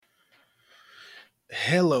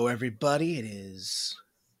Hello, everybody. It is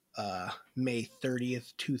May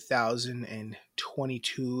 30th,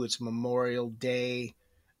 2022. It's Memorial Day.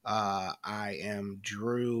 I am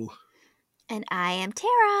Drew, And I am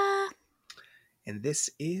Tara. and this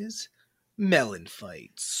is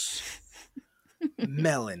MELLONfights.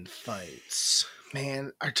 MELLONfights.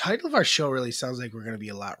 Man, our title of our show really sounds like we're going to be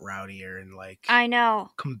a lot rowdier and I know.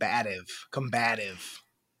 combative.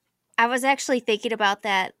 I was actually thinking about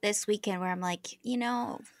that this weekend where I'm like,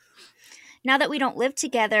 now that we don't live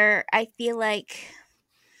together, I feel like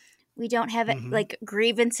we don't have Mm-hmm.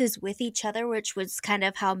 grievances with each other, which was kind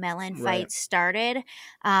of how Melon Right. fights started.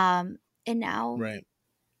 And now Right.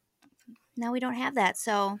 we don't have that.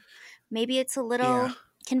 So maybe it's a Yeah. little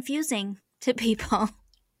confusing to people.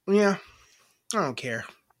 Yeah. I don't care.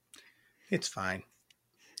 It's fine.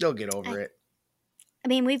 They'll get over it. I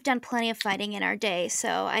mean, we've done plenty of fighting in our day,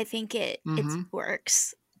 so I think it Mm-hmm.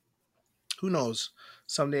 works. Who knows?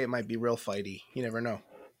 Someday it might be real fighty. You never know.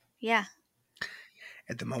 Yeah.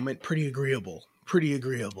 At the moment, pretty agreeable.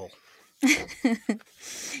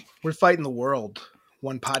 We're fighting the world,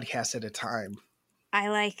 one podcast at a time. I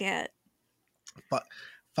like it. But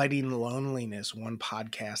fighting loneliness, one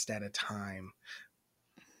podcast at a time.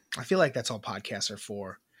 I feel like that's all podcasts are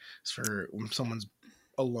for. It's for when someone's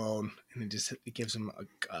alone and it gives them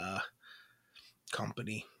a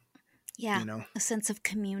company. Yeah, You know, a sense of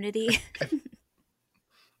community.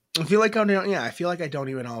 I feel like I don't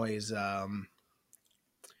even always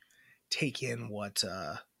take in what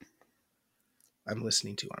I'm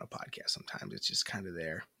listening to on a podcast. Sometimes it's just kind of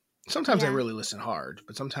there. Sometimes I really listen hard,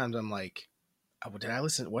 but sometimes I'm like, what did I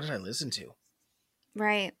listen to?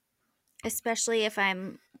 Right. Especially if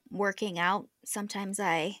I'm working out, sometimes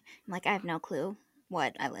I have no clue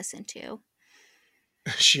what I listen to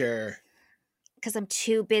Sure. because I'm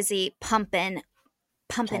too busy pumping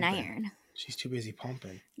iron. She's too busy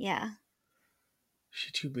pumping. Yeah.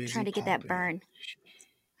 She's too busy trying to get that burn.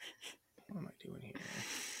 What am I doing here?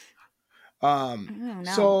 I don't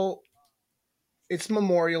know. So it's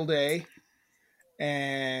Memorial Day,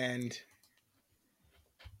 and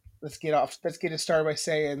let's get it started by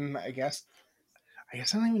saying, I guess I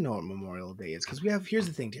don't even know what Memorial Day is because here's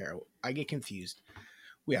the thing, Tara. I get confused.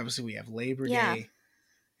 We have Labor Day,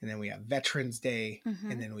 and then we have Veterans Day,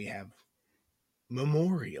 and then we have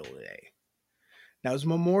Memorial Day. Now, is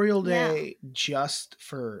Memorial Day just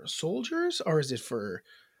for soldiers, or is it for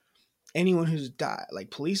anyone who's died,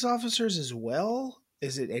 like police officers as well?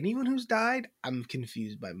 Is it anyone who's died? I'm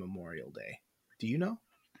confused by Memorial Day. Do you know?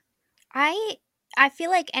 I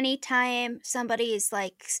feel like anytime somebody is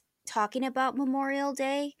like talking about Memorial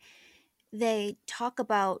Day, they talk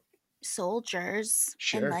about soldiers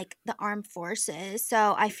and like the armed forces.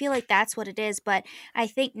 So I feel like that's what it is. But I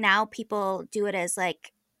think now people do it as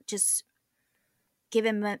like just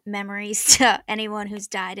giving memories to anyone who's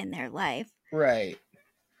died in their life. Right.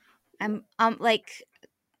 I'm like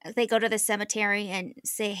they go to the cemetery and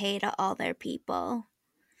say hey to all their people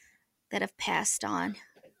that have passed on.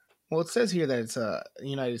 Well, it says here that it's a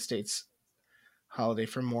United States holiday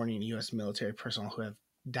for mourning U.S. military personnel who have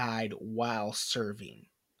died while serving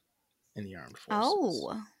in the armed forces.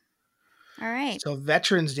 Oh, all right. So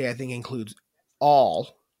Veterans Day, I think, includes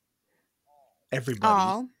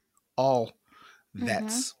everybody, all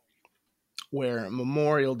vets. Where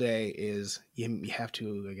Memorial Day is you have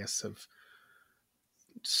to, I guess, have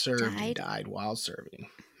served and died while serving.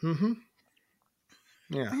 Mm-hmm.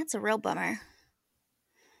 Yeah, that's a real bummer.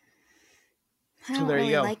 I so don't there really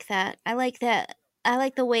you go. like that. I like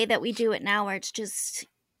the way that we do it now, where it's just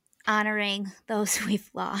honoring those we've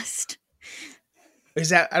lost. Is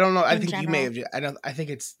that I don't know. I think general. You may have. I think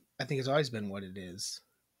it's always been what it is,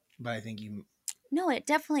 but I think you. No, it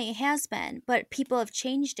definitely has been, but people have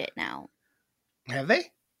changed it now. Have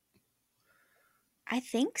they? I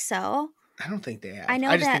think so. I don't think they have. I know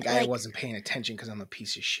I just that, think I wasn't paying attention because I'm a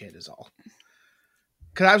piece of shit is all.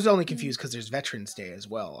 Because I was only confused because there's Veterans Day as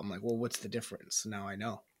well. I'm like, well, what's the difference? Now I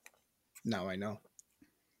know.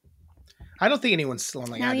 I don't think anyone's still on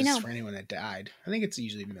this is for anyone that died. I think it's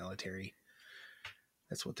usually military.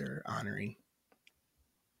 That's what they're honoring.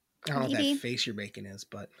 I don't know what that face you're making is,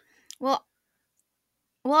 but...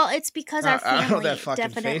 Well, it's because our family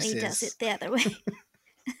definitely does it the other way.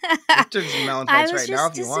 There's MELLONfights right now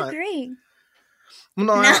if you want. Disagreeing.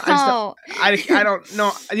 No, I don't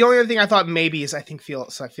know. The only other thing I thought maybe is I feel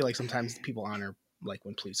like sometimes people honor like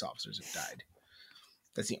when police officers have died.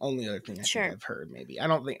 That's the only other thing I think I've heard. Maybe I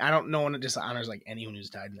don't know when it just honors like anyone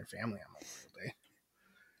who's died in their family on Memorial Day.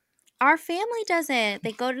 Our family doesn't.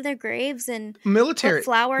 They go to their graves and put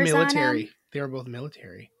flowers on them. They were both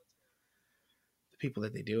military. The people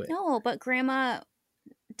that they do it. No, but Grandma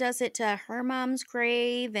does it to her mom's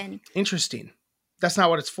grave, and Interesting. That's not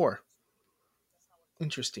what it's for.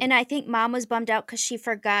 Interesting. I think Mom was bummed out because she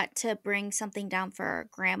forgot to bring something down for her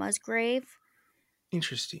grandma's grave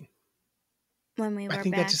Interesting. when we I were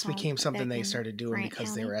think that back just home, became something back they in started doing Grant because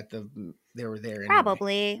County. they were there anyway.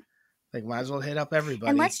 Probably. Like, might as well hit up And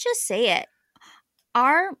everybody. let's just say it.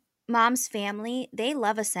 Our mom's family, they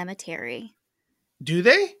love a cemetery. Do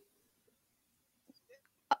they?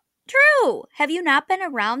 True. Have you not been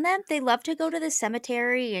around them? They love to go to the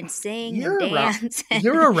cemetery and sing and You're around. dance.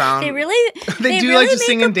 You're around. They really, they do really like to make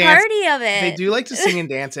sing a and dance. party of it. They do like to sing and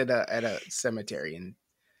dance at a cemetery and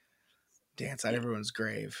dance at everyone's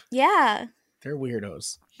grave. Yeah. They're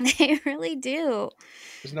weirdos. They really do.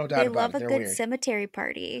 There's no doubt They about love it. a They're good weird. cemetery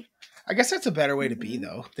party. I guess that's a better way to be,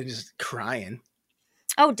 though, than just crying.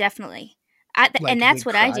 Oh, definitely. Like and that's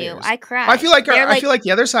what criers. I do. I cry. I feel like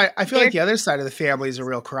the other side. I feel like the other side of the family is a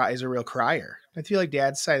real crier. I feel like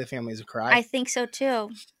Dad's side of the family is a crier. I think so too.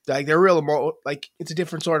 Like they're real like it's a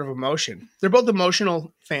different sort of emotion. They're both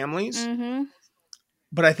emotional families,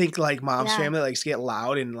 but I think like Mom's family likes to get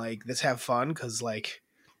loud and like let's have fun because like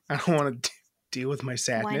I don't want to deal with my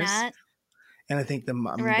sadness. Why not? And I think then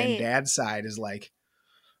Dad's side is like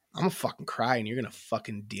I'm gonna fucking cry and you're gonna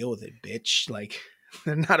fucking deal with it, bitch. Like.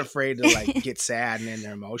 They're not afraid to like get sad and in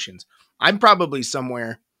their emotions. I'm probably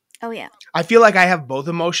somewhere. Oh yeah. I feel like I have both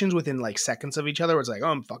emotions within like seconds of each other. Where it's like, oh,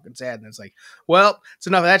 I'm fucking sad, and it's like, well, it's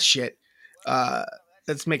enough of that shit.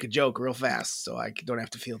 Let's make a joke real fast, so I don't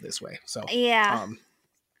have to feel this way. So yeah,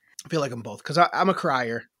 I feel like I'm both because I'm a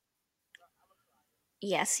crier.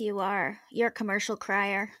 Yes, you are. You're a commercial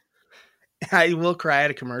crier. I will cry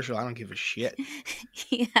at a commercial. I don't give a shit.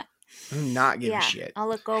 Yeah. I do not give a shit. I'll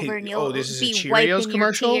look over and you'll this is be a Cheerios wiping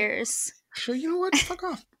commercial? your tears. Sure, you know what? Fuck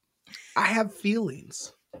off. I have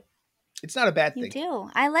feelings. It's not a bad thing. You do.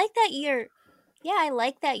 I like that you're. Yeah, I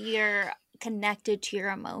like that you're connected to your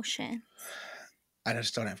emotions. I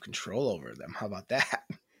just don't have control over them. How about that?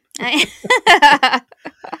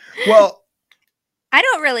 Well, I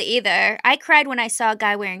don't really either. I cried when I saw a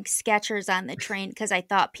guy wearing Skechers on the train because I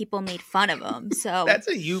thought people made fun of him. So that's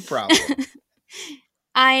a you problem.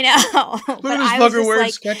 I know. Look at this fucker wearing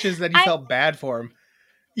Skechers that you felt bad for him.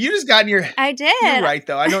 You just got in your... I did. You're right,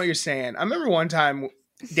 though. I know what you're saying. I remember one time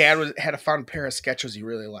Dad had found a pair of Skechers he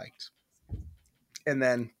really liked. And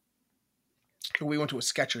then we went to a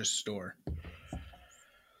Skechers store.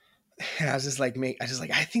 And I was just like,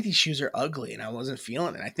 I think these shoes are ugly. And I wasn't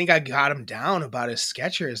feeling it. I think I got him down about his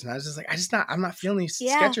Skechers. And I was just like, I'm not feeling these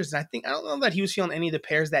Skechers. And I don't know that he was feeling any of the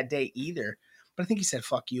pairs that day either. But I think he said,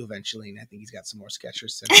 fuck you eventually. And I think he's got some more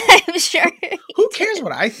Skechers. I'm sure. Who cares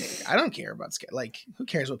what I think? I don't care about Skechers. Like, who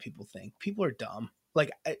cares what people think? People are dumb.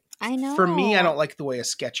 Like, I know. For me, I don't like the way a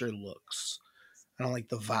Sketcher looks. I don't like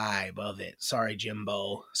the vibe of it. Sorry,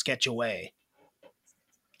 Jimbo. Sketch away.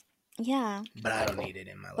 Yeah. But I don't need it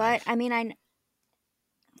in my life. But, I mean,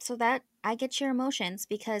 so that, I get your emotions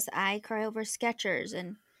because I cry over Skechers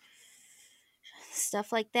and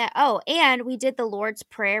stuff like that. Oh, and we did the Lord's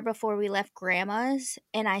Prayer before we left Grandma's,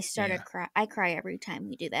 and I started cry. I cry every time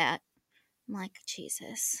we do that. I'm like,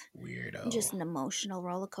 Jesus. Weirdo. I'm just an emotional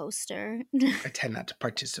roller coaster. I tend not to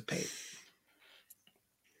participate.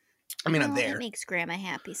 I mean, I'm there. It makes Grandma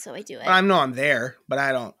happy, so I do it. I know I'm there, but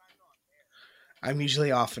I don't. I'm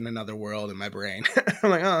usually off in another world in my brain. I'm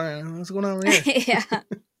like, oh, what's going on here?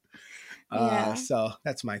 Yeah. So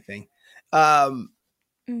that's my thing.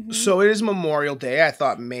 So it is Memorial Day. I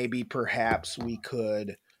thought maybe perhaps we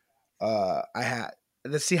could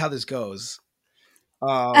let's see how this goes.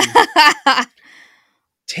 Tara,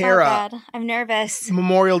 oh God, I'm nervous.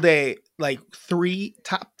 Memorial Day, like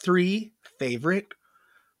top three favorite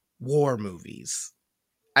war movies.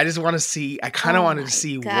 I just want to see. I kind of wanted to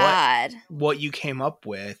see what you came up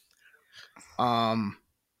with. I'm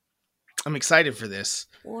excited for this.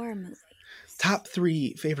 War movies. Top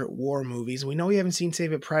three favorite war movies. We know we haven't seen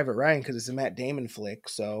Saving Private Ryan because it's a Matt Damon flick,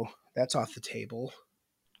 so that's off the table.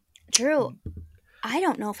 Drew, I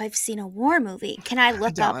don't know if I've seen a war movie. Can I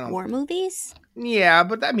look up war movies? Yeah,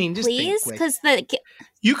 but I mean, just please, because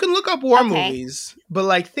you can look up war movies, but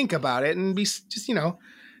like think about it and be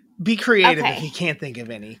be creative if you can't think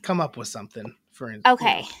of any. Come up with something for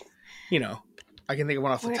okay. I can think of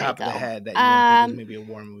one off the top of the head that you don't think is maybe a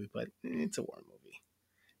war movie, but it's a war movie.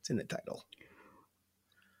 It's in the title.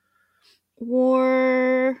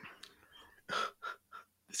 War.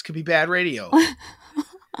 This could be bad radio.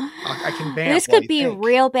 I can vamp. This could be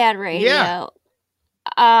real bad radio.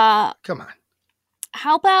 Yeah. Come on.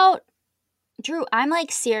 How about Drew? I'm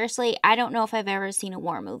like, seriously, I don't know if I've ever seen a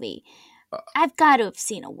war movie. I've got to have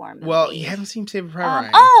seen a war movie. Well, you haven't seen Saving Private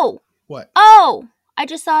Ryan. Oh. What? Oh, I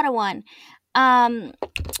just thought of one. Um,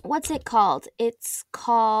 what's it called? It's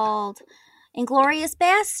called Inglorious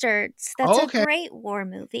Bastards. That's Oh, a okay. great war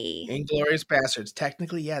movie. Inglorious Bastards.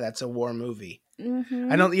 Technically, yeah, that's a war movie. I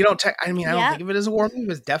Mm-hmm. don't. You don't. I mean, I don't think Yep. of it as a war movie.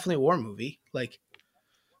 But it's definitely a war movie. Like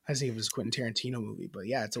I think it was a Quentin Tarantino movie, but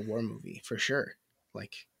yeah, it's a war movie for sure.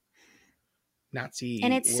 Like And Nazi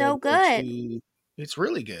it's World so War good. II. It's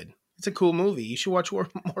really good. It's a cool movie. You should watch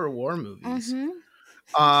more war movies.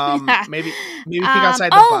 Mm-hmm. Maybe think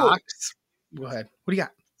outside the Oh, box. Go ahead. What do you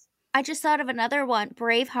got? I just thought of another one.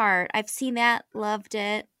 Braveheart. I've seen that. Loved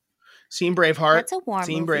it. Seen Braveheart. That's a war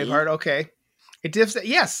Seen movie. Braveheart. Okay.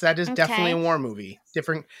 Yes, that is definitely a Okay. war movie.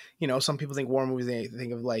 Different, some people think war movies, they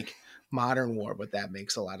think of like modern war, but that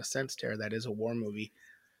makes a lot of sense, Tara. That is a war movie.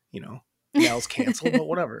 You know, Mel's canceled, but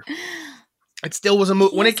whatever. It still was a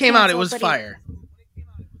movie. He When it is came out, it canceled, was but fire.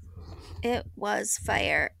 it was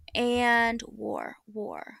fire and war.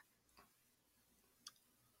 War.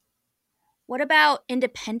 What about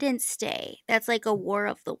Independence Day? That's like a war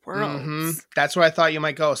of the worlds. That's where I thought you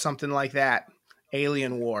might go. Something like that.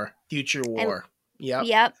 Alien War, Future I War. Yep.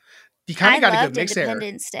 Yep. You kind I of got a good loved mix there.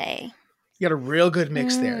 Independence Day. You got a real good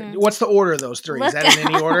mix there. Mm, What's the order of those three? Is look that in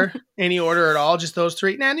any out. order? Any order at all? Just those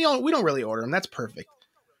three? Nah, we don't really order them. That's perfect.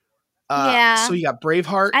 So Yeah. you got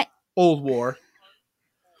Braveheart, I Old War,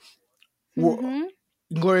 mhm.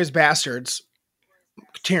 Glorious Bastards,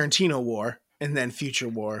 Tarantino War, and then Future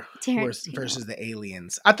War Tarantino. versus the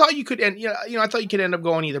aliens. I thought you could end. I thought you could end up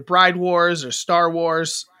going either Bride Wars or Star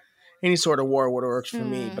Wars. Any sort of war would have worked for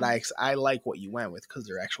me, but Mm. I like what you went with because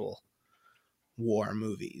they're actual war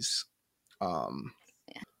movies.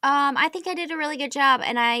 I think I did a really good job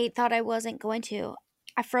and I thought I wasn't going to.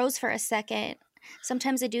 I froze for a second.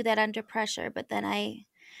 Sometimes I do that under pressure, but then I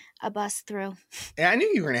bust through. Yeah, I knew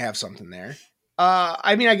you were gonna have something there.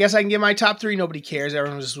 I mean, I guess I can get my top three. Nobody cares.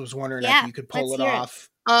 Everyone just was wondering if Yeah, you could pull let's it hear it. off.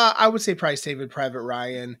 I would say probably Saving Private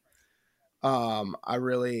Ryan. I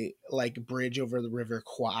really like Bridge Over the River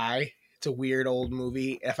Kwai. It's a weird old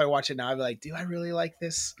movie. If I watch it now, I'd be like, do I really like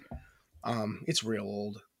this? It's real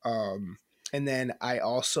old. And then I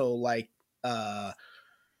also like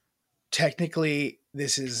technically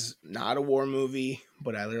this is not a war movie,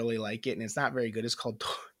 but I really like it, and it's not very good. It's called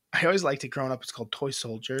I always liked it growing up. It's called Toy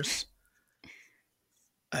Soldiers.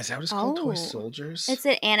 Is that what it's called? Toy Oh. Soldiers? Is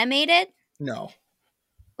it animated? No.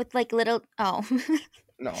 With like little No,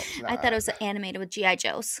 it's I thought it not. was animated with GI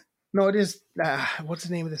Joes. No, it is. What's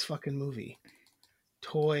the name of this fucking movie?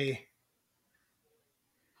 Toy.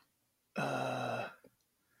 Uh,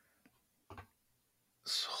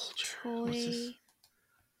 Soldier. What's this? Toy.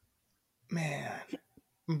 Man,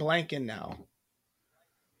 I'm blanking now.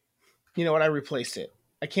 You know what? I replaced it.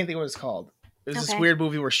 I can't think of what it's called. It was this Okay. weird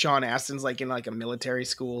movie where Sean Astin's like in like a military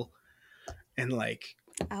school, and like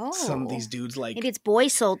some of Oh. these dudes Maybe like it's Boy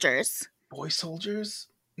Soldiers. boy soldiers.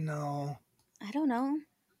 No, I don't know.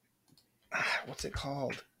 what's it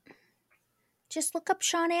called? Just look up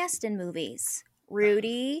Sean Astin movies.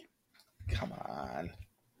 Rudy. Come on.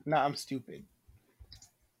 No, I'm stupid.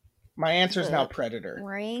 My answer is now The Predator.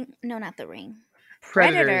 Ring. No, not the Ring.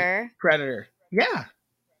 Predator. Predator. Predator. Yeah,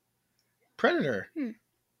 Predator.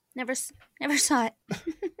 Never never saw it.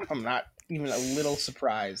 I'm not even a little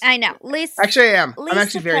surprised. I know. Least Actually, I am. I'm least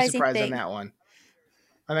actually very surprising surprised on thing. that one.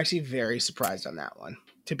 I'm actually very surprised on that one.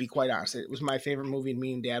 To be quite honest, it was my favorite movie, and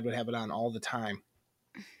me and Dad would have it on all the time.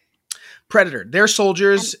 Predator. They're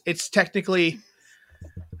soldiers. It's technically,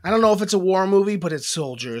 I don't know if it's a war movie, but it's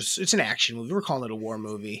soldiers. It's an action movie. We're calling it a war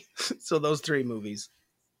movie. So those three movies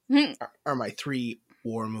are my three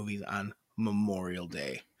war movies on Memorial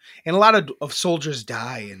Day. And a lot of soldiers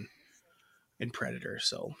die in Predator,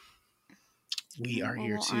 so we are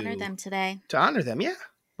here We'll honor them today. to honor them. Yeah,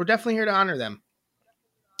 we're definitely here to honor them.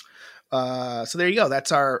 So there you go.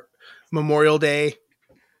 That's our Memorial Day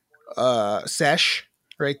sesh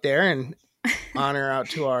right there, and honor out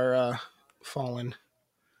to our fallen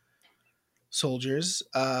soldiers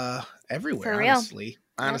everywhere. For real.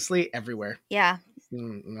 Honestly, everywhere. Yeah.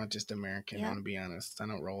 Not just American. I Yep. want to be honest. I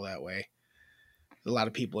don't roll that way. There's a lot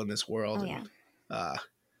of people in this world Oh yeah.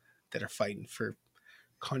 that are fighting for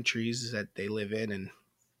countries that they live in, and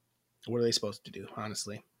what are they supposed to do?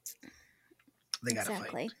 Honestly, they gotta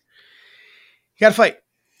fight. You gotta fight.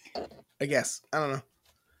 I guess. I don't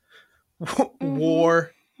know.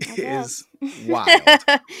 War is wild.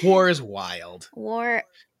 War is wild. War.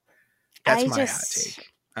 That's my hot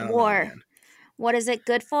take. I don't know, War. man. What is it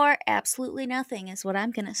good for? Absolutely nothing is what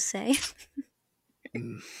I'm gonna say.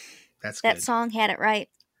 That's That good. song had it right.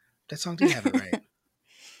 That song did have it right.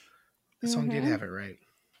 That song did have it right.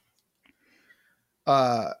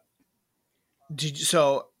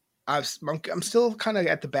 So I'm still kind of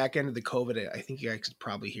at the back end of the COVID. I think you guys could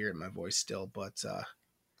probably hear it in my voice still, but I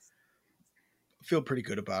feel pretty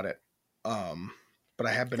good about it. But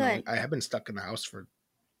Good. I have been stuck in the house for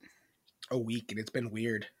a week, and it's been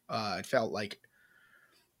weird. It felt like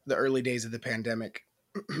the early days of the pandemic,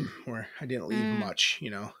 where I didn't leave much. You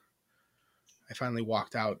know, I finally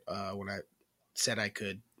walked out when I said I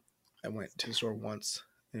could. I went to the store once,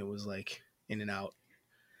 and it was like in and out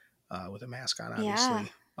with a mask on, Yeah.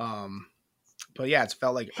 obviously. But yeah, it's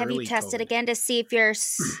felt like Have you early tested COVID. again to see if you're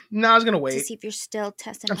No, I was gonna wait. still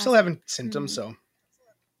testing I'm still positive? having symptoms, so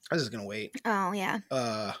I was just gonna wait. Oh yeah.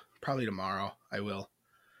 Probably tomorrow I will.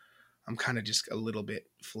 I'm kind of just a little bit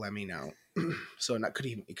phlegmy now, so it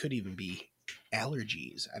could even be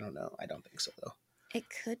allergies. I don't know. I don't think so though. It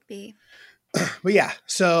could be. But yeah,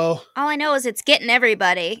 so All I know is it's getting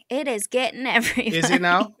everybody. It is getting everybody. is it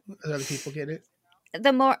now? Other people get it?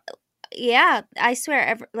 The more, yeah, I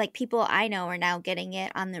swear, like people I know are now getting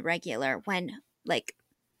it on the regular. When like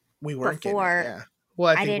We weren't before, getting it. Yeah.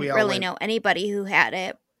 Well, I think we didn't all really know anybody who had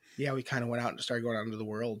it. Yeah, we kind of went out and started going out into the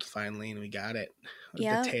world finally, and we got it.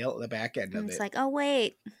 Yeah. The back end of It's it. like, oh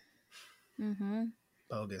wait.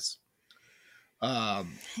 Bogus.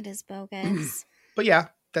 It is bogus. But yeah,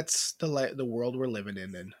 that's the world we're living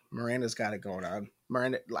in, and Miranda's got it going on.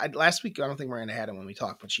 Miranda, last week I don't think Miranda had it when we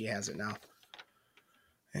talked, but she has it now,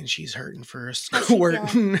 and she's hurting for a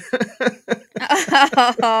squirting.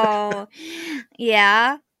 Oh,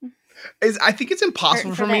 yeah. I think it's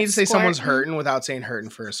impossible for me to say someone's hurting without saying hurting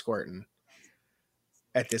for a squirting.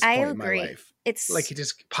 At this point in my life, it's like it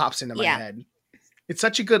just pops into my head. It's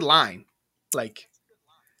such a good line, like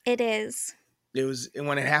it is. It was, and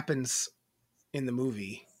when it happens in the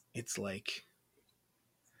movie, it's like,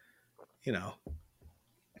 you know,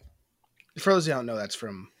 for those who don't know, that's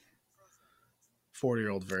from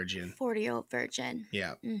 40-Year-Old Virgin. 40-Year-Old Virgin.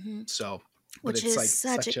 Yeah. Mm-hmm. So, but which it's is like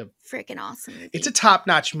such a freaking awesome movie. It's a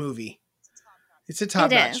top-notch movie. It's a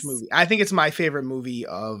top-notch movie. I think it's my favorite movie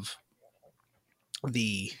of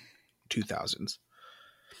the 2000s.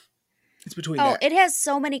 It's between that. It has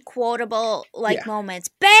so many quotable moments.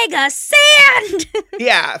 Bag of sand.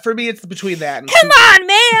 Yeah, for me, it's between that and Come on,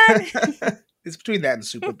 man. It's between that and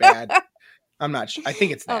Superbad. I'm not sure. I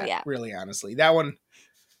think it's that. Really, honestly, that one,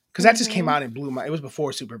 because that just came out and blew my. It was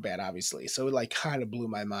before Superbad, obviously, so it like kind of blew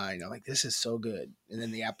my mind. I'm like, this is so good, and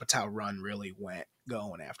then the Apatow run really went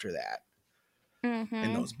going after that.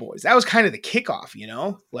 And those boys, that was kind of the kickoff, you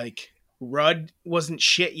know. Like Rudd wasn't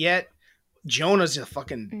shit yet. Jonah's a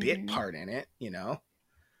fucking bit part in it, you know.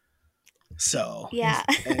 So yeah,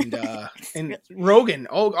 and Rogen.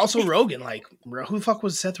 Oh, also Rogen. Like, who the fuck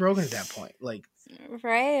was Seth Rogen at that point? Like,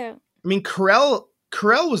 right? I mean, Carell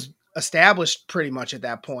was established pretty much at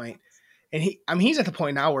that point, and he's at the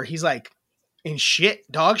point now where he's like in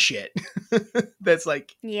dog shit. That's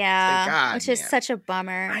like, yeah, God, which is such a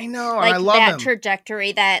bummer. I know, like and I love that him.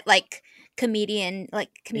 Trajectory that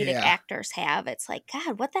comedic actors have. It's like,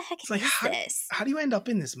 God, what the heck is this? How do you end up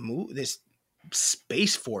in this this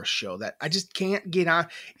Space Force show that I just can't get on?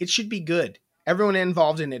 It should be good. Everyone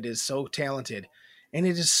involved in it is so talented, and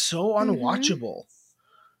it is so unwatchable.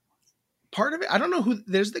 Part of it, I don't know who.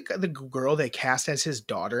 There's the girl they cast as his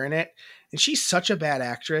daughter in it, and she's such a bad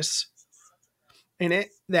actress in it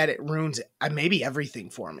that it ruins maybe everything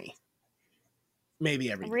for me.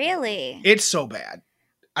 Maybe everything. Really? It's so bad.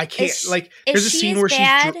 I can't there's a scene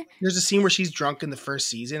where she's drunk in the first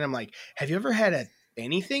season. I'm like, have you ever had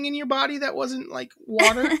anything in your body that wasn't like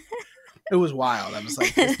water? It was wild. I was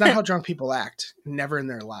like, it's not how drunk people act. Never in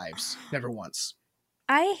their lives. Never once.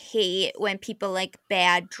 I hate when people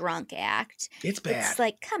bad drunk act. It's bad. It's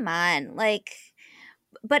like, come on.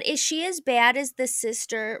 But is she as bad as the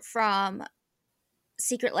sister from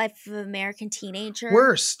Secret Life of American Teenager?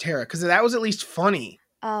 Worse, Tara, because that was at least funny.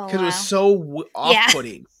 Oh, because it was so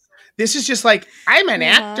off-putting. Yeah. This is just like, I'm an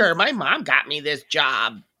actor. My mom got me this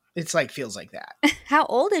job. It's like, feels like that. How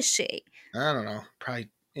old is she? I don't know. Probably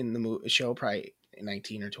in the show, probably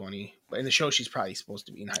 19 or 20. But in the show, she's probably supposed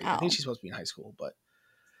to be in high school. I think she's supposed to be in high school, but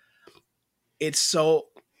it's so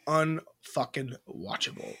unfucking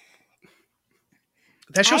watchable.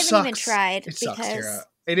 That show sucks. I haven't even tried. It sucks, Tara.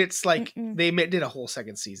 And it's like, they did a whole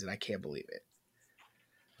second season. I can't believe it.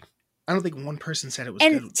 I don't think one person said it was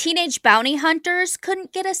good. And Teenage Bounty Hunters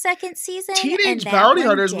couldn't get a second season. Teenage Bounty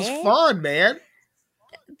Hunters was fun, man.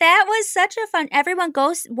 That was such a fun. Everyone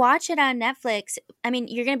goes watch it on Netflix. I mean,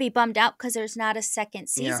 you're going to be bummed out because there's not a second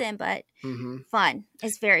season, but fun.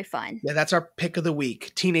 It's very fun. Yeah, that's our pick of the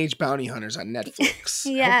week. Teenage Bounty Hunters on Netflix.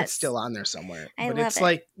 Yes. I hope it's still on there somewhere. But it's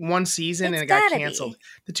like one season and it got canceled.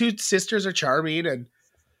 The two sisters are charming and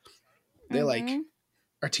they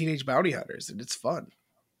are teenage bounty hunters, and it's fun.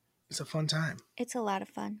 It's a fun time. It's a lot of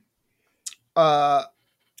fun. Uh,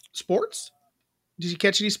 Sports? Did you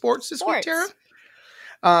catch any sports this week, Tara?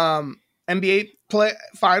 Sports. NBA play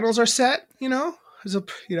finals are set. We got a little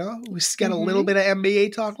Mm-hmm. bit of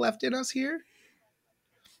NBA talk left in us here.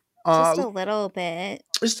 Just a little bit.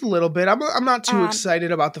 Just a little bit. I'm not too Um,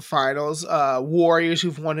 excited about the finals. Warriors,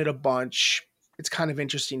 who've won it a bunch. It's kind of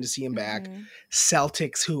interesting to see them back. mm-hmm.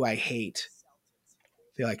 Celtics, who I hate.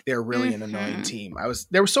 I feel like they're really an annoying Mm-hmm. team.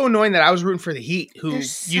 They were so annoying that I was rooting for the Heat, They're who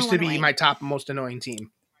used so to be annoying. my top most annoying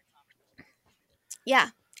team. Yeah,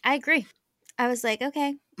 I agree. I was like,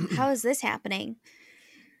 okay, how is this happening?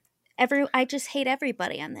 I just hate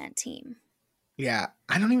everybody on that team. Yeah,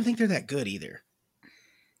 I don't even think they're that good either.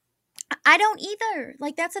 I don't either.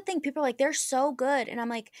 Like, that's the thing. People are like, they're so good, and I'm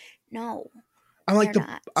like, no, I'm like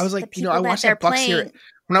not. I was The like, people I that watched they're that Bucks series. playing,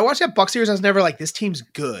 When I watched that Bucks series, I was never like, this team's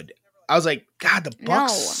good. I was like, God, the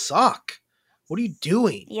Bucks no, suck. What are you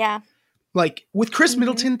doing? yeah, Like with Chris mm-hmm.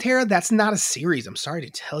 Middleton, Tara, that's not a series. I'm sorry to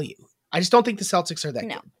tell you. I just don't think the Celtics are that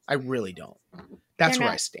No, good. I really don't. That's they're where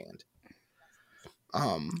I not. stand.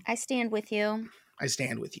 I stand with you. I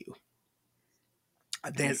stand with you.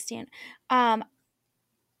 I stand. Um,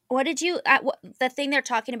 what did you? The thing they're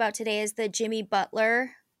talking about today is the Jimmy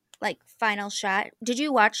Butler like final shot. Did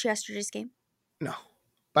you watch yesterday's game? No,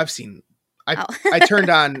 I've seen. I Oh, I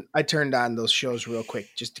turned on those shows real quick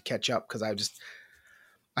just to catch up because I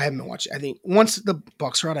haven't been watching. I think once the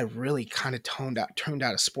Bucks were out, I really kind of tuned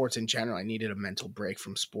out of sports in general. I needed a mental break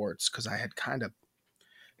from sports because I had kind of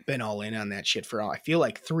been all in on that shit for I feel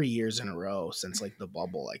like 3 years in a row since like the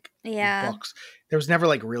bubble. Like yeah. Bucks, there was never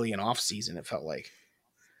like really an off season. It felt like.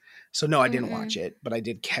 So no, I didn't watch Mm-mm. it, but I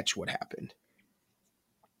did catch what happened.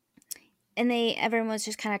 And everyone was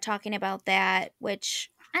just kind of talking about that, which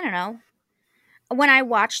I don't know. When I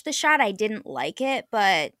watched the shot, I didn't like it,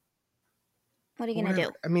 but what are you gonna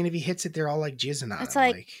Whatever. do? I mean, if he hits it, they're all like jizzing on It's him.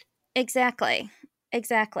 like Like exactly,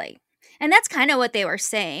 exactly, and that's kind of what they were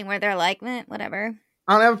saying, where they're like, whatever.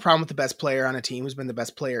 I don't have a problem with the best player on a team who's been the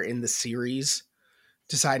best player in the series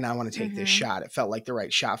deciding I want to take this Mm-hmm. shot. It felt like the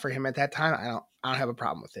right shot for him at that time. I don't have a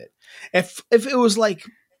problem with it. If it was like,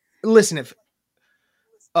 listen, if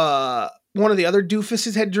one of the other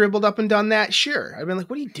doofuses had dribbled up and done that, sure, I'd been like,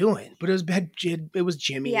 what are you doing? But it was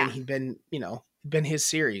Jimmy, and Yeah, he'd been his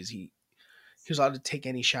series. He was allowed to take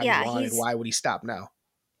any shot he yeah, wanted. Why would he stop now?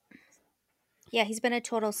 he's been a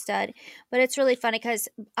total stud. But it's really funny because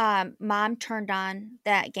mom turned on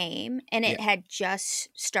that game and Yeah, it had just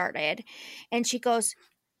started, and she goes,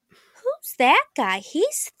 who's that guy?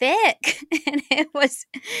 He's thick. And it was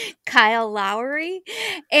Kyle Lowry.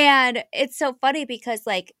 And it's so funny because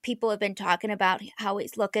like people have been talking about how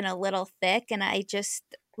he's looking a little thick. And I just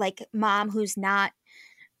like mom who's not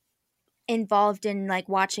involved in like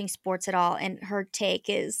watching sports at all. And her take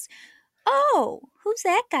is, oh, who's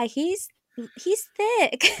that guy? He's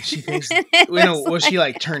thick. she thinks. And it was Was she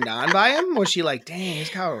like like turned on by him? Was she like, dang, this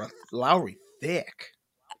Kyle Lowry thick?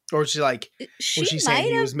 Or was she she saying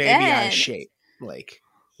might he was have maybe out of been. shape? Like,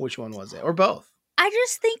 which one was it? Or both? I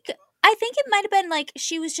think it might have been like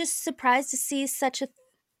she was just surprised to see such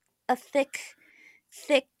a thick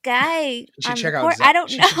guy on the court. I don't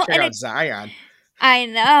She know. should check And out Zion. I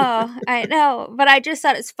know. But I just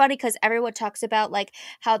thought it's funny because everyone talks about like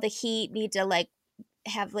how the Heat need to like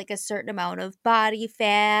have like a certain amount of body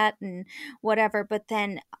fat and whatever. But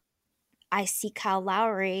then I see Kyle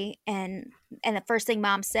Lowry and the first thing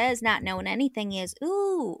mom says, not knowing anything, is,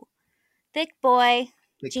 "Ooh, thick boy,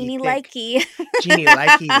 Thicky Jeannie thick. likey." Jeannie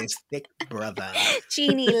likey this thick brother.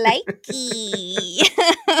 Jeannie likey.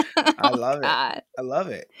 I Oh love it. God. I love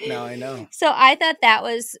it. Now I know. So I thought that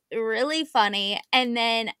was really funny. And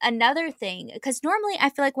then another thing, because normally I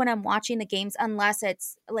feel like when I'm watching the games, unless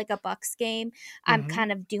it's like a Bucks game, I'm Mm-hmm.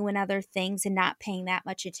 kind of doing other things and not paying that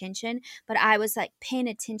much attention. But I was like paying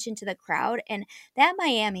attention to the crowd, and that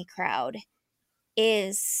Miami crowd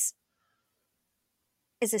is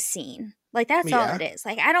a scene. Like that's all Yeah. it is.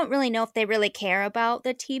 Like I don't really know if they really care about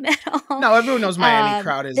the team at all. No, everyone knows Miami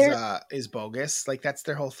crowd There is bogus. Like that's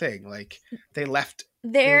their whole thing. Like they left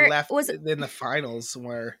there was in the finals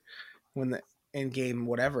where when the in game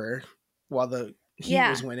whatever while the Heat yeah.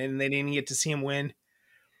 was winning and they didn't get to see him win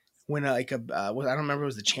like I don't remember, it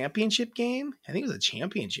was the championship game. I think it was a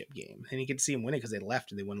championship game, and you get to see him win it because they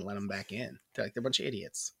left and they wouldn't let him back in. They're a bunch of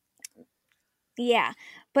idiots. Yeah.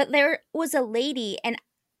 But there was a lady and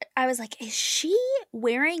I was like, is she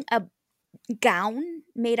wearing a gown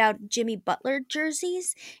made out of Jimmy Butler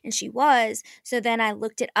jerseys? And she was. So then I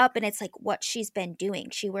looked it up and it's like what she's been doing.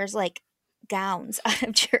 She wears like gowns out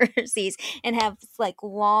of jerseys and have like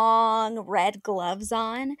long red gloves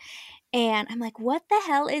on. And I'm like, what the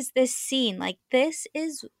hell is this scene? Like, this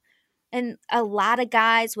is, and a lot of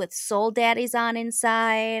guys with soul daddies on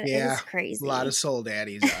inside. It Yeah, was a lot of crazy. soul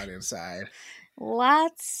daddies on inside.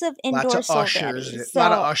 Lots of Lots indoor of soul ushers. daddies. A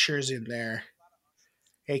lot of So, ushers in there,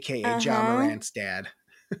 aka uh John huh, Morant's dad.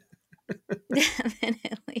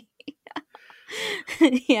 definitely.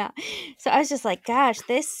 Yeah. So I was just like, gosh,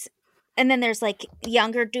 this. And then there's like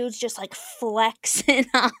younger dudes just like flexing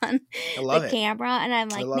on I the love it. camera. And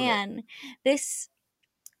I'm I like, love it. man, this.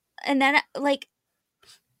 And then, like,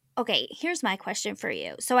 okay, here's my question for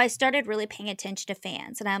you. So I started really paying attention to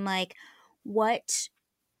fans, and I'm like, what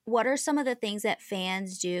what are some of the things that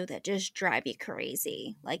fans do that just drive you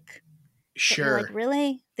crazy? Like, that you're like, Sure.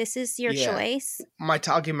 really? This is your Yeah. choice?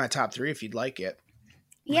 I'll give my top three if you'd like it.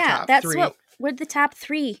 My Yeah, top that's three. what we're the top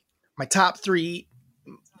three. My top three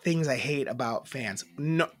things I hate about fans.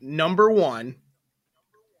 No, number one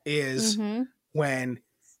is Mm-hmm. when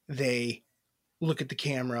they look at the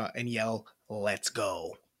camera and yell, "Let's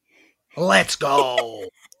go. Let's go."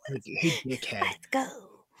 Like, hey, dickhead, Let's go.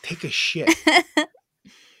 take a shit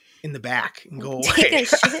in the back and go Take away. a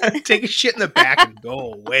shit. Take a shit in the back and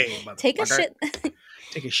go away, Take a motherfucker. shit.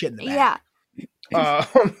 Take a shit in the Yeah. back.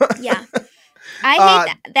 Um, Yeah. I hate uh,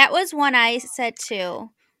 that. That was one I said too.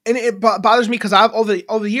 and it bothers me because I've over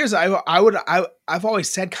the years I've always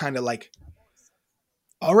said kind of like,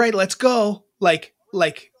 all right, let's go, like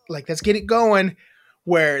let's get it going,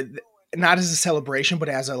 where not as a celebration but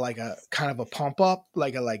as a like a kind of a pump up,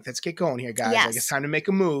 like let's get going here, guys, like it's Yes. time to make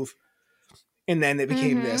a move. And then it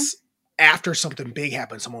became Mm-hmm. this after something big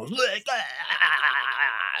happened, someone was like,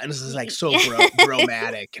 "Ah," and this is like so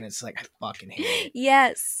bromatic, and it's like I fucking hate it.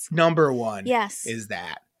 Yes. Number one Yes. is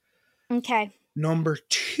that. Okay. Number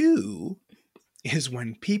two is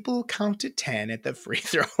when people count to 10 at the free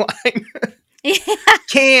throw line.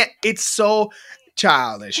 Can't. It's so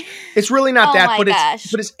childish. It's really not Oh that, my gosh.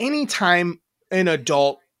 but it's any time an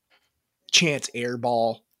adult chants air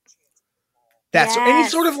ball. That's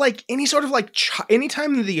Yes.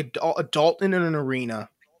 anytime the adult in an arena,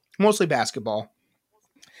 mostly basketball,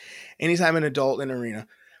 anytime an adult in an arena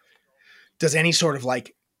does any sort of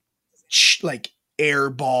like air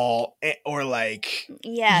ball or like you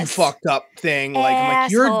Yes. fucked up thing, like I'm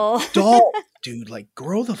like, you're Asshole. adult, dude, like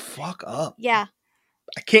grow the fuck up. Yeah.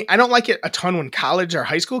 I don't like it a ton when college or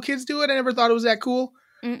high school kids do it. I never thought it was that cool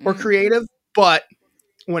or Mm-mm. creative, but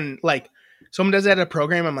when like someone does that at a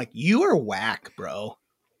program, I'm like, you are whack, bro.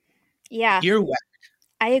 Yeah. You're whack.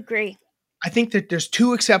 I agree. I think that there's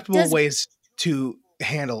two acceptable Does ways to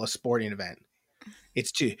handle a sporting event.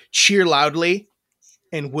 It's to cheer loudly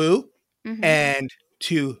and woo, mm-hmm. and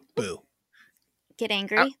to boo. Get I,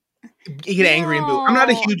 angry? get angry and boo. I'm not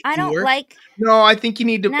a No, huge I don't booer. like. No, I think you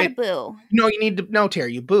need to. Not a boo. No, you need to. No,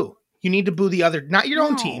 Terry, you boo. You need to boo the other, not your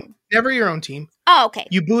own team. No. Never your own team. Oh, okay.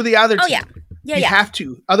 You boo the other Oh team. yeah. Yeah. You Yeah. have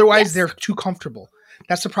to. Otherwise, Yes. they're too comfortable.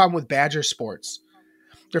 That's the problem with Badger sports.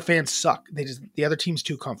 Their fans suck. The other team's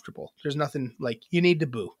too comfortable. There's nothing like you need to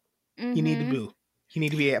boo. You need to Mm-hmm. boo. You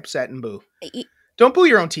need to be upset and boo. Y- Don't boo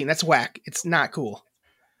your own team. That's whack. It's not cool.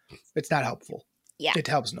 It's not helpful. Yeah. It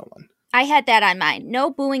helps no one. I had that on mine. No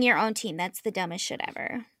booing your own team. That's the dumbest shit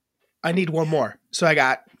ever. I need one more. So I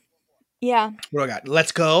got, Yeah. what do I got?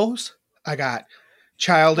 Let's Go's. I got Let's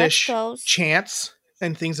childish goes. chants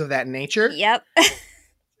and things of that nature. Yep.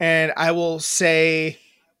 And I will say,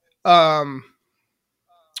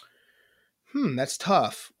 that's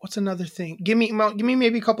tough. What's another thing? Give me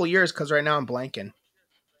maybe a couple years because right now I'm blanking.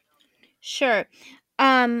 Sure.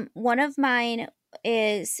 One of mine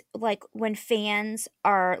is like when fans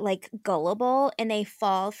are like gullible and they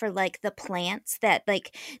fall for like the plants that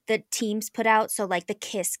like the teams put out. So like the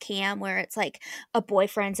kiss cam where it's like a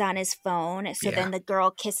boyfriend's on his phone. So Yeah. then the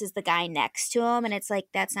girl kisses the guy next to him and it's like,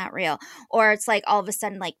 that's not real. Or it's like all of a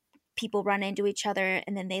sudden like people run into each other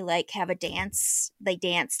and then they like have a dance. They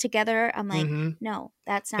dance together. I'm like, no,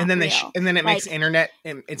 that's not And then real. and then it makes like,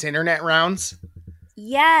 it's internet rounds.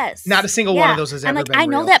 Yes. Not a single one of those has I'm ever like, been I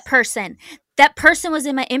know real. that person. That person was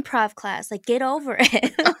in my improv class. Like, get over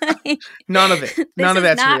it. Like, None of it. None of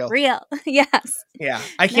this is that's not real. Yes. Yeah.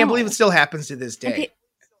 I can't believe it No. still happens to this day.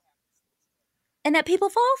 And that people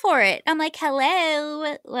fall for it. I'm like,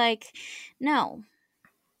 hello. Like, no.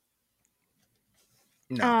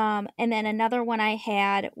 No. And then another one I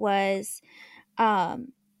had was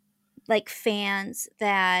like fans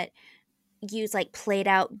that use like played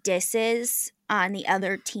out disses on the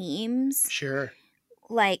other teams. Sure.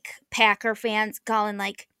 Like Packer fans calling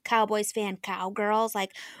like Cowboys fan cowgirls,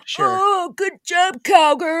 like, Sure. oh, good job,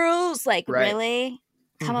 cowgirls. Like, Right. really?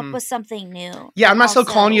 come up Mm-hmm. with something new, Yeah, but I'm not still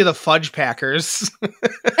calling you also the Fudge Packers.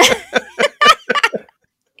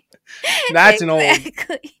 That's an old.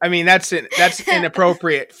 exactly. I mean, that's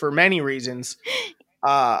inappropriate for many reasons.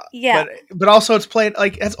 Uh, Yeah, but also it's played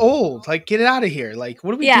like that's old. Like, get it out of here. Like,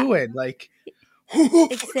 what are we yeah, doing? Like,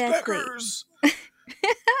 Fudge exactly. Packers.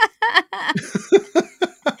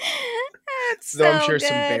 That's Though I'm so sure some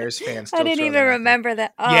good. Bears fans I still didn't throw even that out there. remember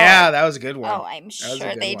that. Yeah, Oh, that was a good oh, one. I'm That was a sure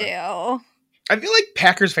good they one. do. I feel like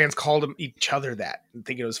Packers fans called each other that and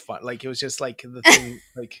think it was fun. Like it was just like the thing,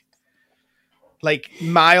 like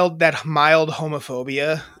mild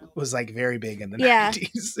homophobia was like very big in the Yeah,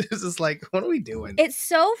 90s. It was just like, what are we doing? it's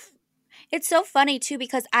so it's so funny too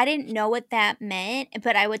because I didn't know what that meant,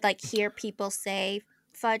 but I would like hear people say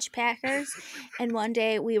fudge packers. And one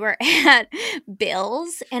day we were at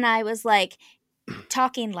Bill's and I was like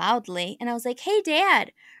talking loudly and I was like, "Hey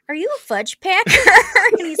dad, are you a fudge packer?"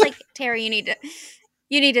 And he's like, "Terry,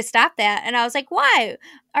 you need to stop that." And I was like, "Why?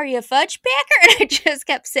 Are you a fudge packer?" And I just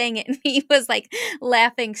kept saying it and he was like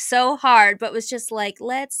laughing so hard but was just like,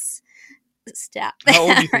 "Let's stop How old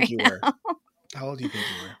do that you think right you were? now." How old do you think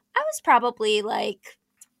you were? I was probably like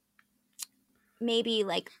maybe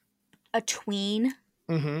like a tween.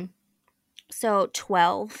 Mm-hmm. So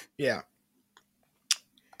 12. Yeah.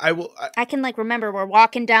 I will. I can like remember we're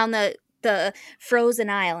walking down the frozen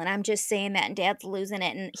aisle and I'm just saying that and dad's losing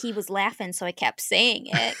it and he was laughing so I kept saying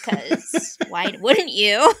it cuz why wouldn't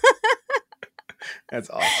you? That's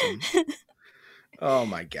awesome. Oh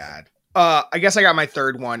my god. I guess I got my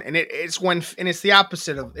third one, and it's the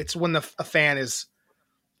opposite of it's when a fan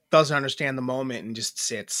doesn't understand the moment and just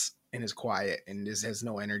sits and is quiet and has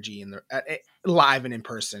no energy in the live and in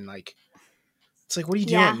person. Like it's like, what are you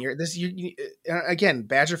doing? Yeah. Again.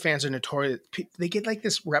 Badger fans are notorious. They get like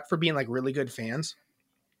this rep for being like really good fans,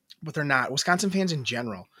 but they're not. Wisconsin fans in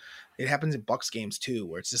general. It happens at Bucks games too,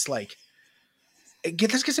 where it's just like,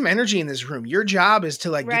 let's get some energy in this room. Your job is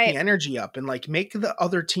to like get the Right. energy up and like make the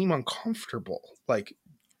other team uncomfortable. Like,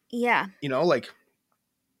 Yeah. like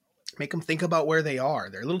make them think about where they are.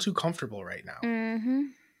 They're a little too comfortable right now. Mhm.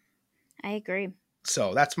 I agree.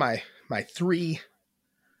 So that's my three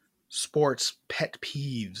sports pet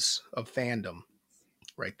peeves of fandom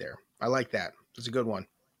right there. I like that. It's a good one.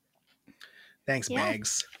 Thanks, Yeah.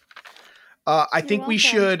 Bags. I You're think we welcome.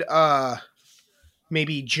 should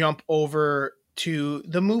maybe jump over to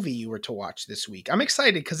the movie you were to watch this week. I'm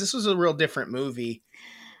excited because this was a real different movie.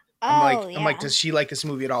 Oh, I'm like, yeah. does she like this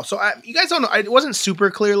movie at all? So you guys don't know. It wasn't super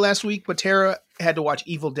clear last week, but Tara had to watch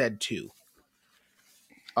Evil Dead 2.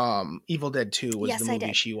 Evil Dead 2 was the Yes, I movie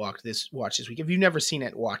did. she watched this week. If you've never seen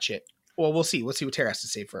it, watch it. Well, we'll see. Let's see what Tara has to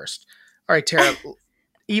say first. All right, Tara.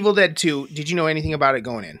 Evil Dead 2. Did you know anything about it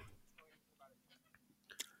going in?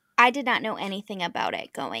 I did not know anything about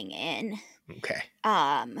it going in. Okay.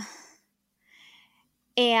 Um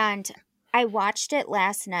and I watched it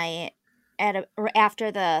last night or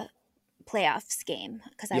after the playoffs game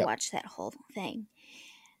because I Yep. watched that whole thing.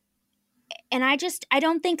 And I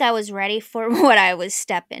don't think I was ready for what I was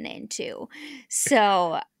stepping into.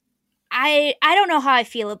 So I don't know how I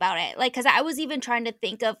feel about it. Like cuz I was even trying to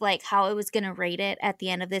think of like how I was going to rate it at the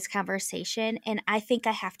end of this conversation and I think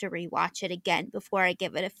I have to rewatch it again before I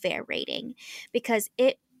give it a fair rating because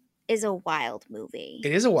it is a wild movie.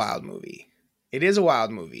 It is a wild movie. It is a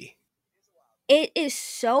wild movie. It is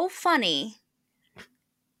so funny.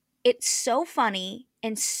 It's so funny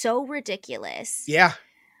and so ridiculous. Yeah.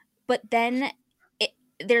 But then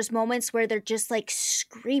there's moments where they're just like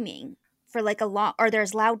screaming for like a long or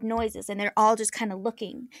there's loud noises and they're all just kind of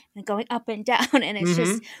looking and going up and down and it's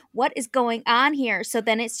just Mm-hmm. what is going on here, so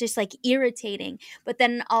then it's just like irritating, but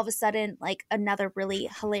then all of a sudden like another really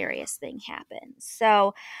hilarious thing happens.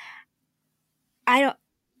 So I don't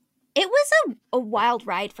it was a wild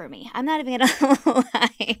ride for me, I'm not even gonna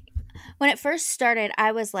lie. When it first started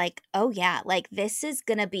I was like, oh yeah, like this is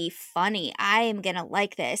gonna be funny, I am gonna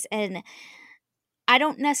like this, and I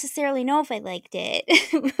don't necessarily know if I liked it,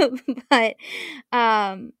 but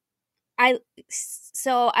um, I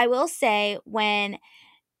so I will say when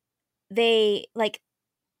they like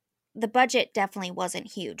the budget definitely wasn't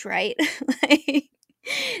huge, right? Like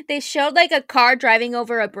they showed like a car driving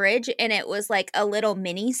over a bridge and it was like a little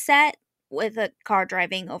mini set with a car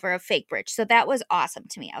driving over a fake bridge. So that was awesome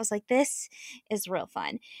to me. I was like, this is real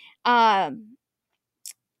fun. Um,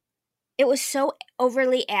 it was so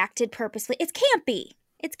overly acted purposely. It's campy.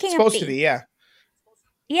 It's It's supposed to campy. be, yeah.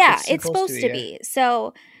 Yeah, It's it's supposed to supposed be, to yeah. be.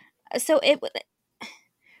 So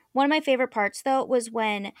one of my favorite parts though was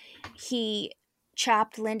when he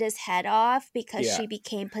chopped Linda's head off because Yeah. she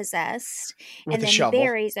became possessed With and a then shovel.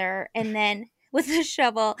 buries her and then with a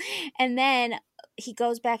shovel and then he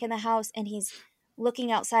goes back in the house and he's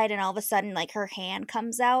looking outside, and all of a sudden like her hand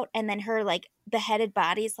comes out, and then her like beheaded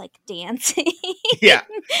body's like dancing. Yeah.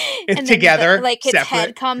 It's And then together, like its separate.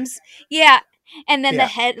 head comes, yeah, and then the Yeah.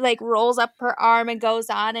 head like rolls up her arm and goes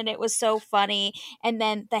on, and it was so funny. And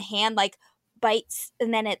then the hand like bites,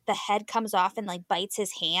 and then the head comes off and like bites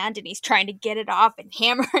his hand, and he's trying to get it off and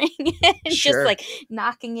hammering it and just Sure. like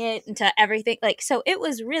knocking it into everything. Like, so it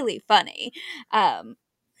was really funny.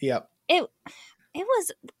 Yep. It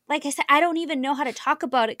was, like I said, I don't even know how to talk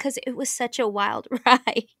about it because it was such a wild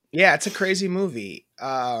ride. Yeah, it's a crazy movie.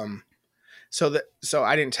 So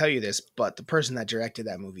I didn't tell you this, but the person that directed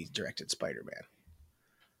that movie directed Spider-Man.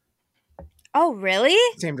 Oh, really?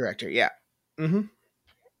 Same director, yeah. Mm-hmm.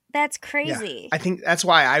 That's Yeah, crazy. I think that's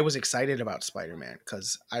why I was excited about Spider-Man,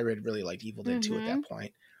 because I really liked Evil Dead 2 at that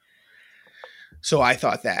point. So I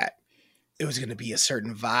thought that it was going to be a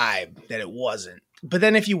certain vibe that it wasn't. But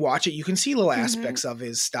then if you watch it, you can see little aspects of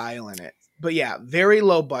his style in it. But yeah, very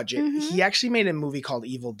low budget. He actually made a movie called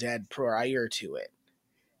Evil Dead prior to it.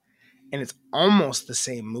 And it's almost the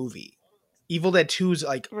same movie. Evil Dead 2 is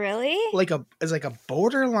like Really? Is like a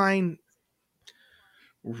borderline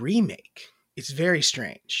remake. It's very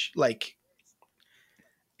strange. Like,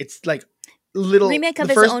 it's like little Remake of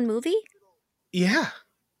the his first own movie? Yeah.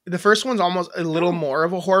 The first one's almost a little more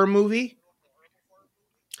of a horror movie.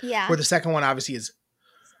 Yeah. Where the second one obviously has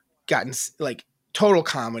gotten like total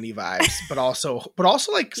comedy vibes, but also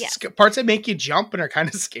like parts that make you jump and are kind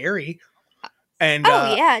of scary. And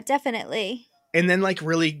yeah, definitely. And then like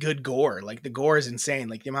really good gore. Like the gore is insane.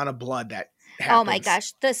 Like the amount of blood that happens. Oh my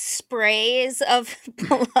gosh, the sprays of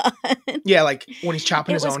blood. Yeah, like when he's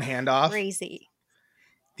chopping his own hand off. Crazy.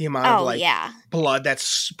 The amount of like blood that's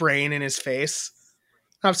spraying in his face.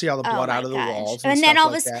 Obviously all the blood out of the walls and then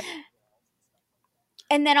stuff like that.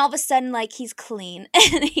 And then all of a sudden, like, he's clean.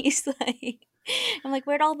 And he's like, I'm like,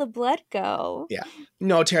 where'd all the blood go? Yeah.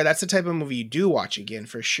 No, Tara, that's the type of movie you do watch again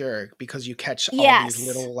for sure, because you catch all these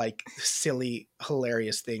little, like, silly,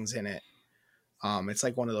 hilarious things in it. It's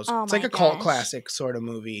like one of those, it's like a cult classic sort of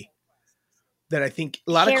movie that I think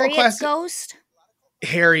a lot of cult classics.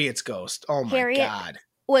 Harriet's Ghost. Oh my God.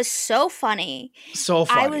 Was so funny. So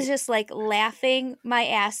funny. I was just like laughing my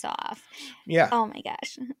ass off. Yeah. Oh my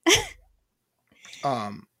gosh.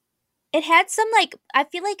 It had some like, I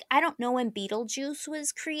feel like, I don't know when Beetlejuice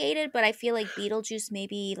was created, but I feel like Beetlejuice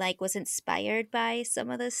maybe like was inspired by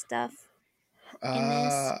some of this stuff in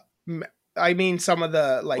this. I mean, some of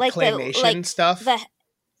the like claymation stuff.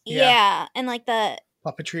 And like the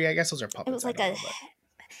puppetry. I guess those are puppets. It was like a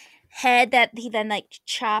head that he then like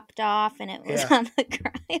chopped off, and it was on the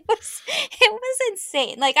ground. It was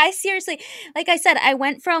insane. Like, I seriously, like I said, I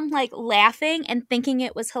went from like laughing and thinking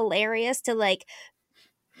it was hilarious to like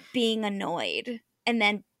being annoyed and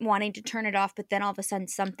then wanting to turn it off, but then all of a sudden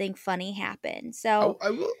something funny happened. So I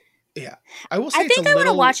will say I think I want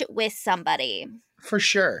to watch it with somebody. For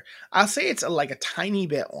sure. I'll say it's like a tiny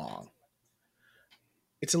bit long.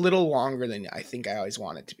 It's a little longer than I think I always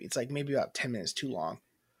want it to be. It's like maybe about 10 minutes too long.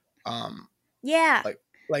 Yeah.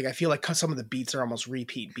 Like I feel like some of the beats are almost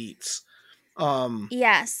repeat beats.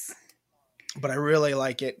 Yes. But I really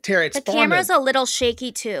like it. Tara, the camera's a little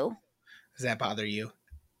shaky too. Does that bother you?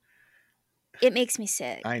 It makes me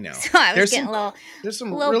sick. I know. So I was getting a little. There's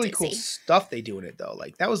some really cool stuff they do in it though.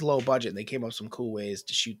 Like, that was low budget. They came up with some cool ways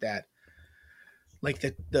to shoot that. Like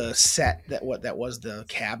the set that was the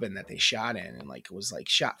cabin that they shot in, and like it was like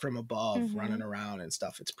shot from above, running around and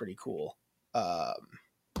stuff. It's pretty cool.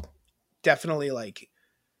 Definitely like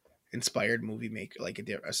inspired movie maker, like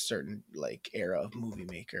a certain like era of movie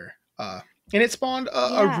maker. And it spawned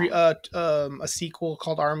a sequel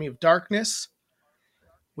called Army of Darkness,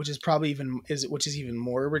 which is probably even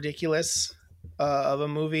more ridiculous of a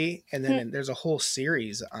movie. And then there's a whole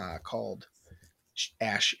series called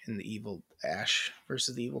Ash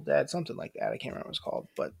versus the Evil Dead, something like that. I can't remember what it's called,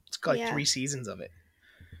 but it's like 3 seasons of it.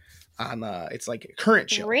 On it's like a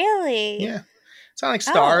current show. Really? Yeah. It's not like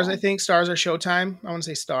Stars. I think Stars are Showtime. I want to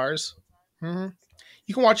say Stars. Mm-hmm.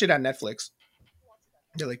 You can watch it on Netflix.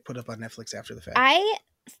 They like put up on Netflix after the fact.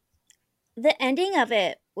 The ending of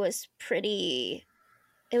it was pretty.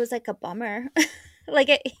 It was like a bummer. Like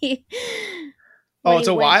it. It's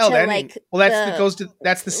a wild ending. Like, well,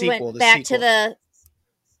 that's the sequel. Back to the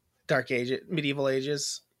Dark Ages, medieval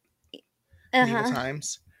ages, medieval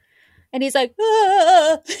times. And he's like,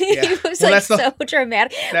 ah! He was so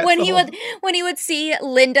dramatic. When he would see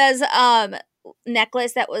Linda's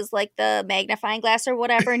necklace that was like the magnifying glass or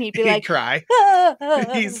whatever, and he'd be like, cry.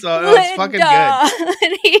 It's fucking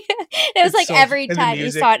good. It was It's like so every and the time he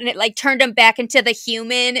saw music. it, and it like turned him back into the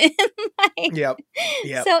human. Like, Yep.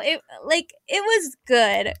 Yep. so it was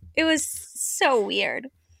good. It was so weird.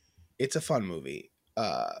 It's a fun movie.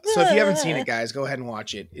 So if you haven't seen it, guys, go ahead and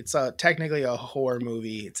watch it. It's technically a horror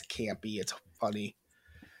movie. It's campy. It's funny.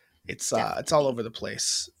 It's all Definitely. over the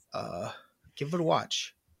place. Give it a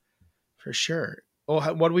watch for sure. Oh,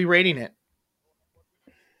 what are we rating it?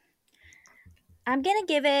 I'm gonna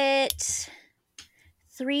give it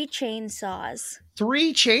 3 chainsaws.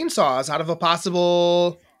 3 chainsaws out of a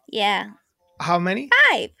possible. Yeah. How many?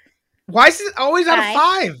 5. Why is it always out of 5.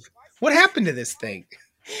 5? What happened to this thing?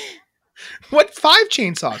 What 5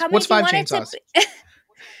 chainsaws? How many What's do you five want it to chainsaws? be?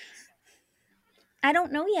 I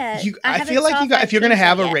don't know yet. I I feel haven't like saw you got. If you're gonna chainsaw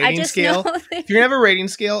have a yet. I rating just know scale, if you're gonna have a rating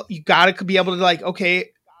scale, you gotta be able to like,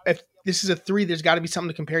 okay, if this is a 3, there's got to be something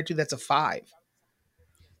to compare it to that's a 5.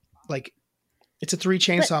 Like, it's a 3 but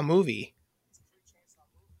chainsaw movie.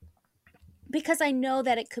 because I know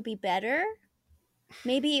that it could be better.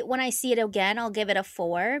 Maybe when I see it again, I'll give it a 4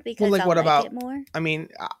 Well, because like, I'll what like about? it more. I mean,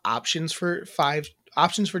 options for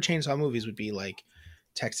chainsaw movies would be like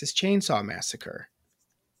Texas Chainsaw Massacre.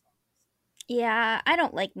 Yeah, I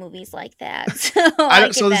don't like movies like that, so I I don't.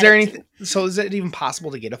 give So is that there a anything? 2. So is it even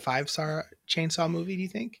possible to get a 5-star chainsaw movie? Do you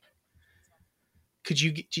think? Could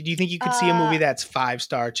you? Do you think you could see a movie Uh, that's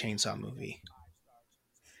 5-star chainsaw movie?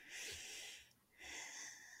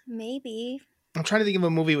 Maybe I'm trying to think of a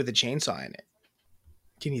movie with a chainsaw in it.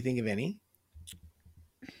 Can you think of any?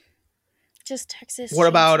 just Texas What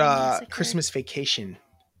about Chainsaw Massacre. Christmas Vacation?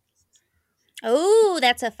 Oh,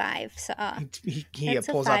 that's a 5. So, He that's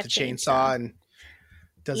a pulls out 5 the chainsaw. chainsaw and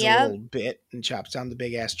does a Yep. little bit and chops down the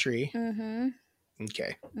big ass tree. Mm-hmm.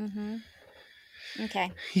 Okay, Mm-hmm.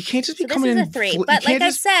 Okay. you can't just be So this coming is a in. 3. You But like can't I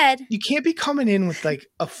just. said, You can't be coming in with like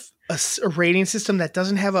a rating system that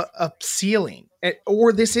doesn't have a ceiling,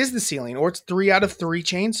 or this is the ceiling, or it's 3 out of 3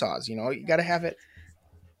 chainsaws. You know, you got to have it.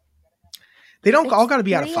 They don't all it's got to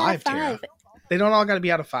be out of 3 out of 5, Tara. 5. They don't all got to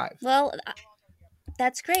be out of 5. Well,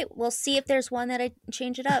 that's great. We'll see if there's one that I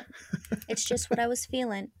change it up. It's just what I was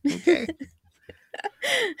feeling. Okay.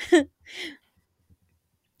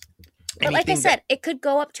 But like I Anything that. said, it could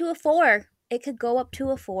go up to a 4. It could go up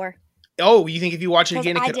to a 4 Oh, you think if you watch it because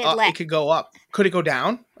again, I did it could go up? Could it go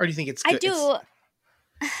down, or do you think it's I good? do.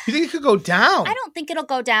 You think it could go I down? don't think it'll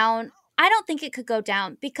go down. I don't think it could go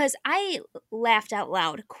down because I laughed out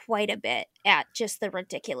loud quite a bit at just the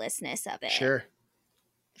ridiculousness of it. Sure,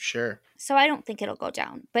 sure. So I don't think it'll go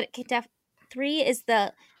down. But it could 3 is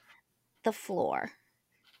the floor.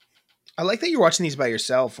 I like that you're watching these by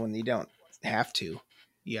yourself when you don't have to.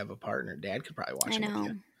 You have a partner. Dad could probably watch I them with know.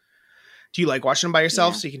 you. Do you like watching them by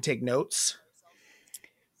yourself Yeah. so you can take notes?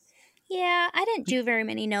 Yeah, I didn't do very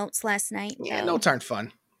many notes last night. Yeah, Though. notes aren't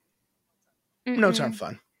fun. Mm-mm. Notes aren't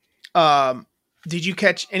fun. Did you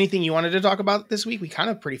catch anything you wanted to talk about this week? We kind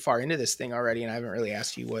of pretty far into this thing already, and I haven't really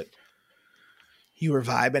asked you what you were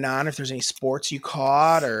vibing on. If there's any sports you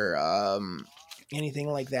caught or anything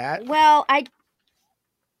like that. Well,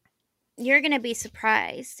 you're gonna be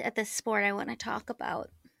surprised at the sport I want to talk about.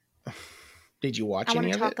 Did you watch I want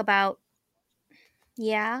any to of it? talk about,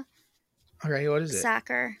 yeah, All right, what is it?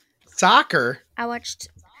 soccer. Soccer. I watched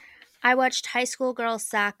high school girls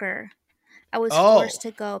soccer. I was Oh, forced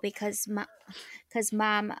to go because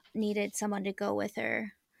mom needed someone to go with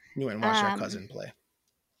her. you went and watched our cousin play.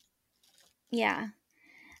 Yeah,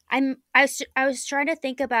 I was trying to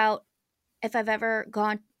think about if I've ever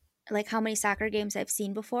gone, like how many soccer games I've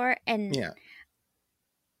seen before, and Yeah.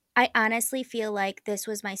 I honestly feel like this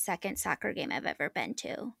was my second soccer game I've ever been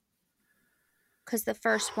to. Because the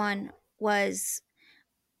first one was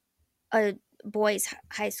a boys'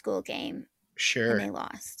 high school game and they Sure.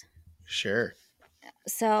 lost. Sure.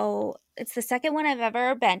 So it's the second one I've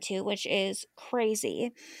ever been to, which is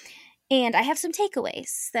crazy. And I have some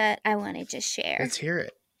takeaways that I wanted to share. Let's hear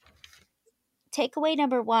it. Takeaway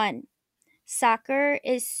number 1: soccer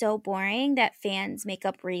is so boring that fans make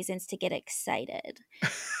up reasons to get excited.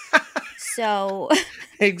 So,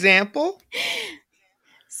 Example?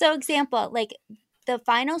 example, like the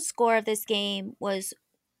final score of this game was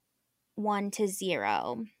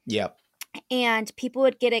 1-0. Yep. And people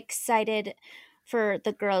would get excited for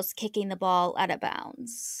the girls kicking the ball out of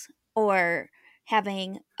bounds or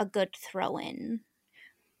having a good throw in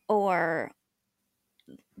or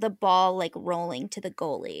the ball like rolling to the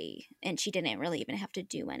goalie and she didn't really even have to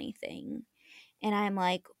do anything. And I'm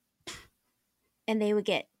like, and they would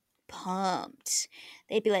get pumped.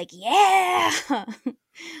 They'd be like, yeah,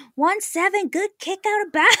 1-7, good kick out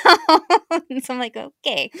of bounds. I'm like,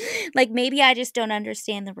 okay. Like maybe I just don't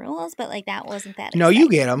understand the rules, but like that wasn't that No, exciting. you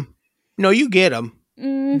get them. No, you get them.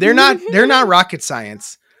 They're not rocket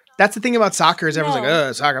science. That's the thing about soccer is everyone's like, No.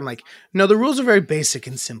 oh, soccer. I'm like, no, the rules are very basic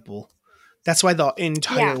and simple. That's why the Yeah.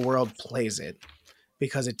 entire world plays it,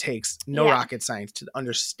 because it takes no Yeah. rocket science to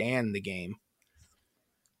understand the game.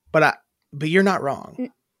 But you're not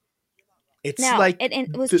wrong. It's No. like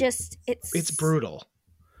It was just it's brutal.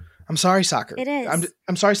 I'm sorry, soccer. It is.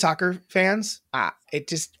 I'm sorry, soccer fans.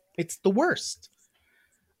 It's the worst.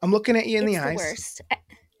 I'm looking at you in the eyes. Worst.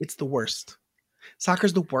 It's the worst.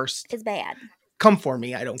 Soccer's the worst. It's bad. Come for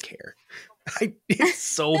me. I don't care. It's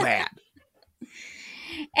so bad.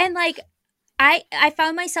 And like, I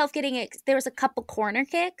found myself getting there was a couple corner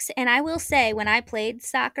kicks, and I will say when I played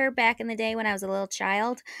soccer back in the day when I was a little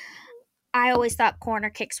child, I always thought corner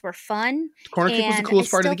kicks were fun. Corner kick was the coolest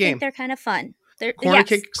part of the game. They're kind of fun. Corner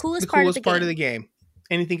kick's the coolest part of the game.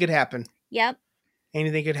 Anything could happen. Yep.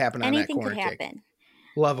 Anything could happen on that corner kick.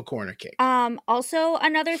 Love a corner kick. Also,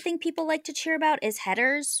 another thing people like to cheer about is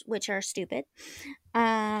headers, which are stupid.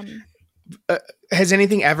 Has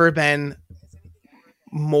anything ever been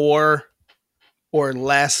more or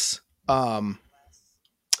less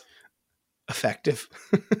effective?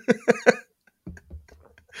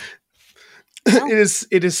 No.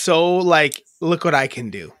 It is so like, look what I can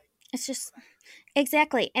do. It's just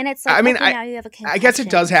exactly, and it's like, I mean, now you have a concussion. I guess it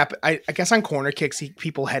does happen. I guess on corner kicks,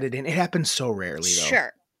 people head it in. It happens so rarely, though.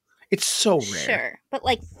 Sure, it's so rare. Sure, but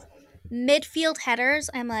like midfield headers,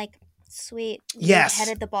 I'm like, sweet. Yes, you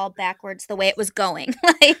headed the ball backwards the way it was going.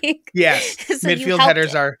 Like, yes, so midfield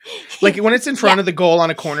headers are like when it's in front of the goal on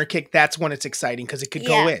a corner kick. That's when it's exciting because it could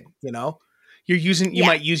go in. You know, you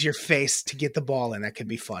might use your face to get the ball in. That could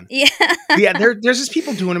be fun. Yeah, yeah. There's just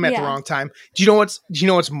people doing them at the wrong time. Do you know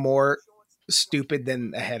what's more stupid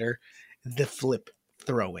than a header? The flip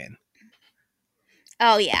throw in.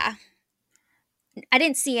 Oh yeah, I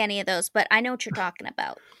didn't see any of those, but I know what you're talking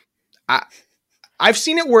about. I've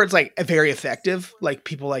seen it where it's like very effective, like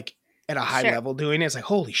people like at a high level doing it. It's like,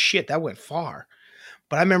 holy shit, that went far.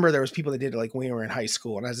 But I remember there was people that did it like when we were in high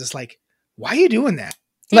school, and I was just like, why are you doing that?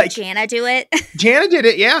 Did Jana do it? Jana did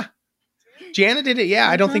it, yeah. Jana did it, yeah.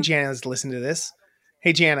 I don't think Jana's listened to this.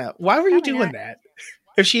 Hey Jana, why were you doing that?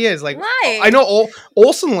 If she is, like, why? I know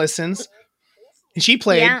Olsen listens, and she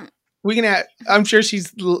played. Yeah. I'm sure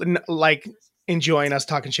she's like enjoying us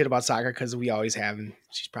talking shit about soccer because we always have, and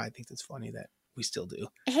she probably thinks it's funny that we still do.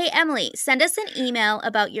 Hey, Emily, send us an email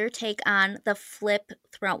about your take on the flip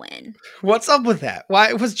throw-in. What's up with that?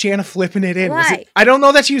 Why was Jana flipping it in? Why? I don't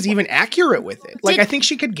know that she was even accurate with it. Like, I think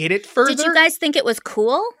she could get it further. Did you guys think it was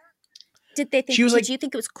cool? Did you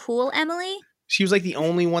think it was cool, Emily? She was like the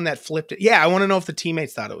only one that flipped it. Yeah, I want to know if the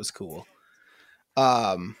teammates thought it was cool. But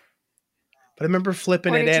I remember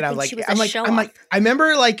flipping it in. I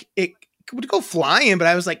remember like it would go flying, but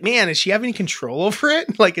I was like, man, does she have any control over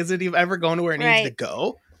it? Like, is it ever going to where it needs to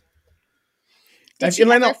go? Did she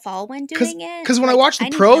ever fall when doing it? Because when I watch the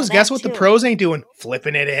pros, guess what the pros ain't doing?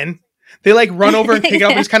 Flipping it in. They like run over and pick it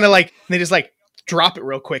up and it's kind of like, they just like drop it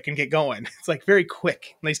real quick and get going. It's like very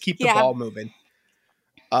quick. And they just keep the ball moving.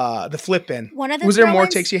 The flip in. Was there more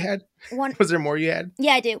takes you had? Was there more you had?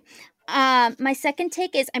 Yeah, I do. My second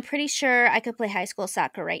take is I'm pretty sure I could play high school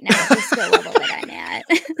soccer right now at the skill level that I'm at.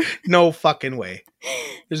 No fucking way.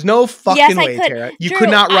 There's no fucking way, Tara. You could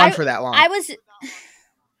not run for that long.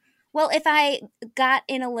 Well, if I got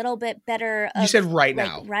in a little bit better you said right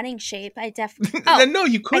now. Running shape, I definitely no,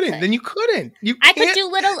 you couldn't. Then you couldn't. I could do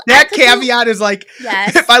little. That caveat is like,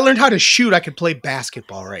 if I learned how to shoot, I could play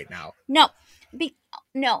basketball right now.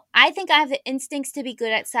 No, I think I have the instincts to be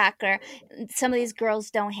good at soccer. Some of these girls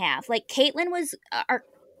don't have. Like Caitlin was our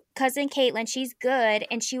cousin Caitlin. She's good,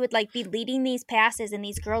 and she would like be leading these passes, and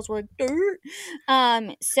these girls were dirt.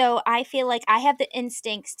 So I feel like I have the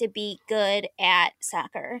instincts to be good at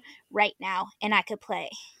soccer right now, and I could play.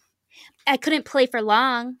 I couldn't play for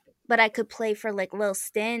long, but I could play for like little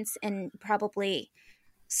stints and probably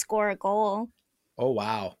score a goal. Oh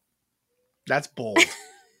wow, that's bold.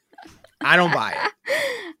 I don't buy it.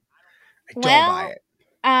 I don't buy it.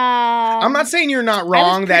 I'm not saying you're not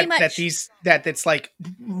wrong that it's like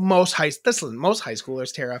most high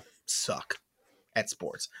schoolers, Tara, suck at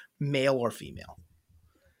sports, male or female.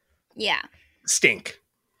 Yeah. Stink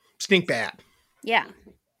bad. Yeah.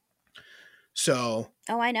 So.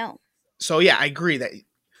 Oh, I know. So yeah, I agree that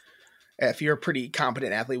if you're a pretty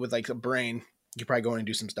competent athlete with like a brain, you probably go in and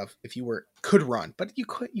do some stuff. If you could run, but you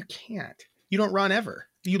can't. You don't run ever.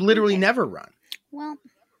 You literally never run. Well,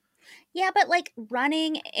 yeah, but like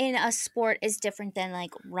running in a sport is different than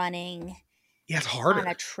like running. Yeah, it's harder on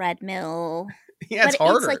a treadmill. Yeah, it's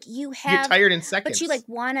harder. It's like you're tired in seconds. But you like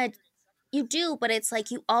want to. You do, but it's like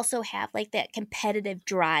you also have like that competitive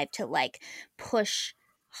drive to like push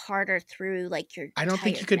harder through like your I don't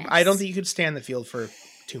think you could. I don't tiredness. think you could stand the field for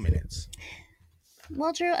 2 minutes.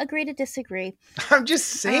 Well, Drew, agree to disagree. I'm just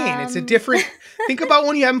saying, it's a Um, different. Think about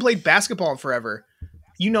when you haven't played basketball in forever.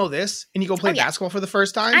 You know this, and you go oh play yeah, basketball for the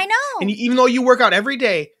first time, I and know. even though you work out every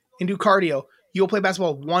day and do cardio, you'll play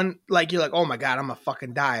basketball you're like, oh my god, I'm gonna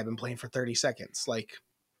fucking die. I've been playing for 30 seconds. Like,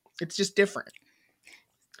 it's just different.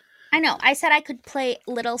 I know. I said I could play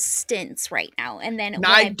little stints right now, and then Now, when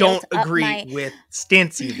I I built don't up agree my with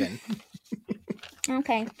stints. Even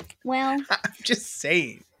okay, well, I'm just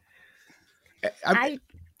saying. I, I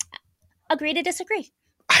agree to disagree.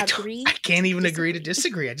 I don't. I Agree can't to even agree to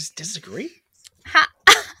disagree. disagree. I just disagree. Ha.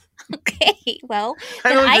 Okay, well, I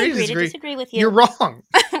then don't I agree to agree to disagree. disagree with You're you. wrong.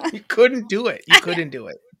 You couldn't do it. You I, couldn't do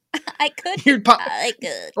it. I could. You're I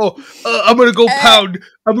could. oh, I'm gonna go Uh, pound.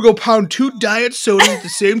 I'm gonna go pound 2 diet sodas at the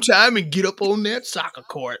same time and get up on that soccer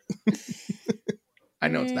court. I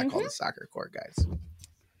know it's not mm-hmm. called a soccer court, guys.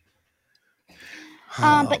 But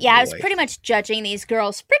Oh yeah, I was boy. pretty much judging these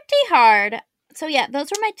girls pretty hard. So yeah, those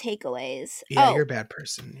were my takeaways. Yeah, you're Oh, a bad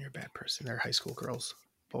person. You're a bad person. They're high school girls,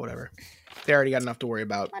 but whatever. They already got enough to worry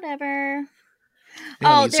about. whatever. They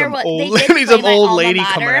don't Oh, need some they old. did They need play some my old alma lady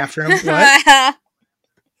coming mater. after him. What?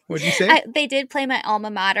 What'd you say? They did play my alma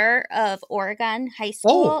mater of Oregon High Oh,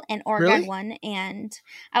 School, and Oregon really? won. And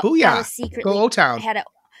I Booyah! was Go secretly O Town.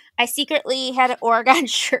 I secretly had an Oregon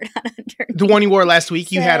shirt on The one underneath. you wore last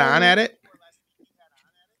week, you had on So at it.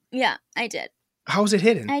 yeah, I did. How was it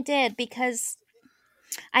hidden? I did because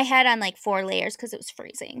I had on like 4 layers because it was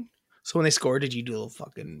freezing. So when they scored, did you do a little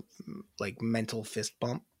fucking like mental fist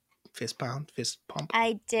bump, fist pound, fist pump?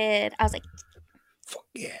 I did. I was like, Fuck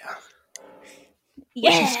yeah!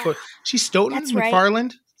 Where's she yeah, scored? She's Stoughton, that's right.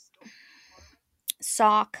 McFarland.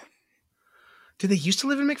 Sock. Did they used to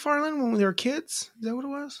live in McFarland when they were kids? Is that what it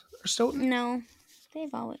was? Or Stoughton? No, they've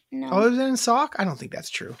always Oh, no. it was in Sauk? I don't think that's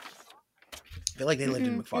true. I feel like they lived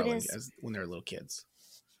in It McFarland is. when they were little kids.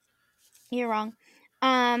 You're wrong.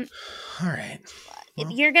 Um, All right. Well,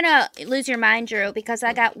 you're gonna lose your mind, Drew, because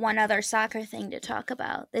I got one other soccer thing to talk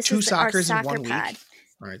about. This 2 is our soccers in soccer 1 pod. week.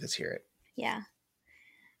 All right, let's hear it. Yeah.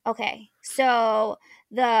 Okay. So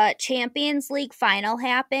the Champions League final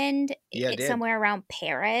happened. Yeah, it It's did. somewhere around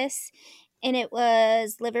Paris, and it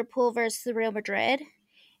was Liverpool versus Real Madrid.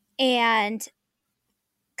 And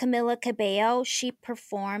Camila Cabello, she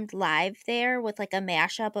performed live there with like a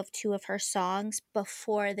mashup of 2 of her songs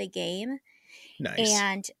before the game. Nice.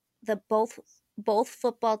 And the both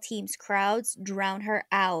football teams crowds drowned her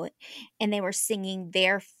out, and they were singing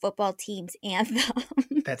their football team's anthem.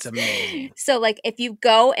 That's amazing. So like if you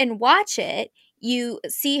go and watch it, you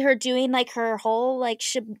see her doing like her whole like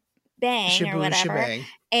shebang or Shaboo whatever, shebang.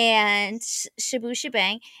 and shaboo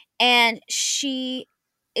shebang, and she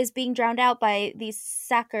is being drowned out by these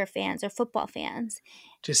soccer fans or football fans.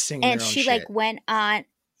 Just singing And their own she like shit. went on,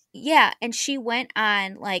 yeah, and she went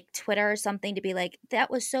on like Twitter or something to be like, that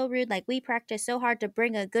was so rude, like we practiced so hard to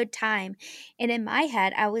bring a good time. And in my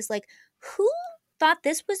head I was like, who thought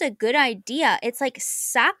this was a good idea? It's like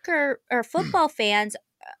soccer or football fans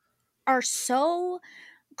are so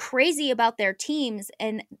crazy about their teams,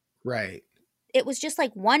 and Right. it was just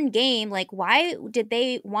like one game. Like, why did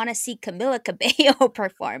they want to see Camila Cabello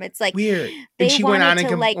perform? It's like Weird. And they she went wanted on and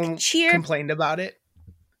to like cheer. complained about it.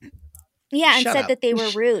 Yeah, and Shut said up. that they were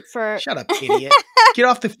rude for. Shut up, idiot. Get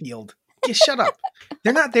off the field. Just shut up.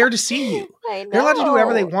 They're not there to see you. I They're allowed to do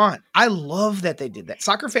whatever they know. want. I love that they did that.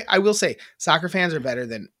 I will say, soccer fans are better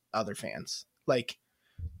than other fans. Like,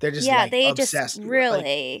 they're just Yeah, like they just obsessed.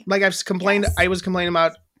 really. Like I've complained. Yes. I was complaining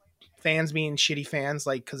about fans being shitty fans,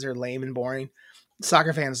 like because they're lame and boring.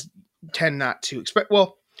 Soccer fans tend not to expect.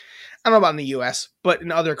 Well, I don't know about in the U.S., but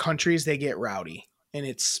in other countries they get rowdy, and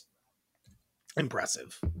it's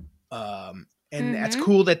impressive. And that's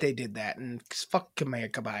cool that they did that. And fuck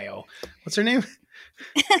Camila Cabello. What's her name?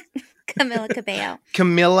 Camila Cabello.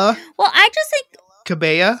 Camila Well, I just think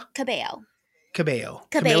Cabello. Cabello.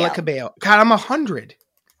 Camila Cabello. God, I'm 100.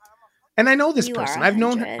 And I know this You person. are I've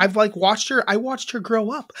known her. 100. I've like watched her. I watched her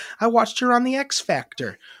grow up. I watched her on the X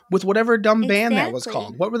Factor with whatever dumb band that was Exactly.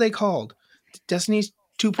 called. What were they called? Destiny's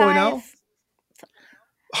 2.0?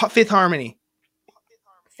 Fifth Harmony.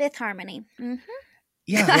 Fifth Harmony. Mm-hmm.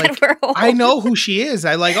 Yeah, God, like we're old. I know who she is.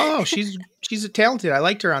 I like, oh, she's talented. I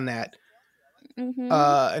liked her on that. Mm-hmm.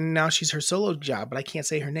 And now she's her solo job, but I can't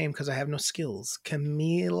say her name because I have no skills.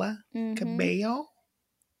 Camila Cabello?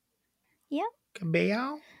 Yeah.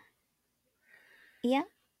 Cabello? Yeah.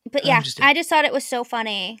 But yeah, I just thought it was so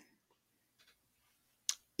funny.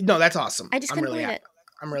 No, that's awesome. I just couldn't believe it.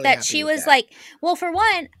 I'm really that happy she with was that. like, well, for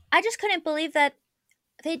one, I just couldn't believe that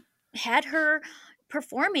they had her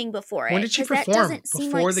performing before When it, did she because that perform? doesn't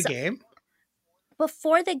seem like Before the game?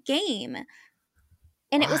 before the game.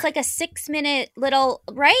 And it was Why? like a 6-minute little,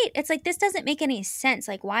 right? It's like, this doesn't make any sense.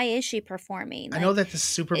 Like, why is she performing? I know Like, that the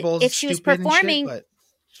Super Bowl is if she was stupid and shit, performing, but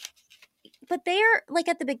but they're like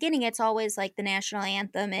at the beginning, it's always like the national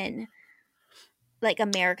anthem and like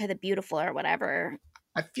America the Beautiful or whatever.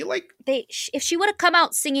 I feel like If she would have come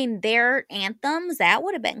out singing their anthems, that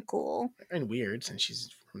would have been cool. and weird since she's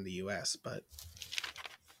from the U.S., but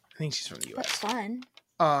I think she's from the But U.S.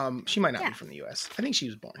 fun. She might not Yeah. be from the U.S. I think she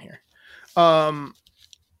was born here. Um,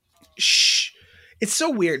 it's so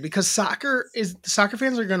weird because soccer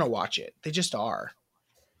fans are gonna watch it. They just are.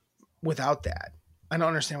 Without that, I don't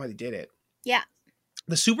understand why they did it. Yeah.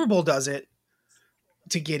 The Super Bowl does it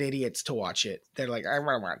to get idiots to watch it. They're like, I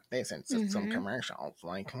want this and some commercials.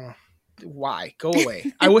 Like, why? Go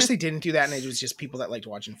away. I wish they didn't do that and it was just people that liked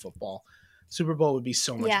watching football. Super Bowl would be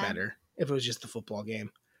so much better if it was just the football game.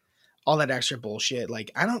 All that extra bullshit.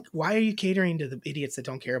 Like, why are you catering to the idiots that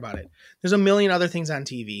don't care about it? There's a million other things on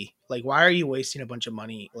TV. Like, why are you wasting a bunch of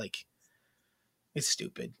money? Like, it's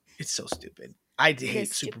stupid. It's so stupid. I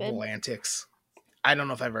hate Super Bowl antics. I don't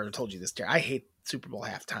know if I've ever told you this, Tara. I hate Super Bowl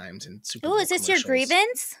halftimes and Super Bowl is this your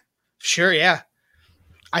grievance? Sure, yeah.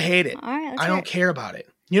 I hate it. All right, I don't care about it.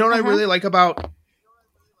 You know what I really like about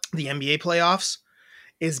the NBA playoffs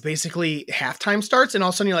is basically halftime starts and all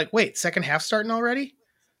of a sudden you're like, wait, second half starting already?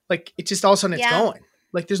 Like, it just all of a sudden it's going.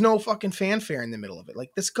 Like, there's no fucking fanfare in the middle of it.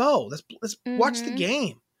 Like, let's go. Let's watch the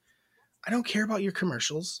game. I don't care about your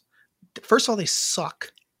commercials. First of all, they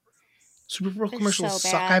suck. Super Bowl commercials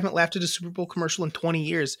suck. I haven't laughed at a Super Bowl commercial in 20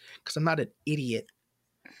 years because I'm not an idiot.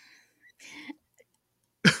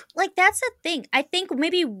 Like, that's the thing. I think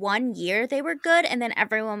maybe 1 year they were good, and then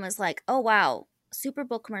everyone was like, "Oh wow, Super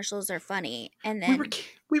Bowl commercials are funny." And then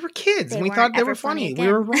we were kids, and we thought they were funny. We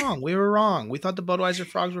were wrong. We thought the Budweiser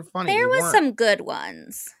frogs were funny. There was some good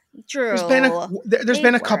ones. Drew, there's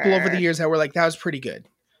been a couple over the years that were like, that was pretty good,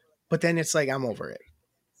 but then it's like, I'm over it.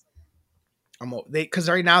 Because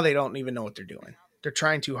right now they don't even know what they're doing. They're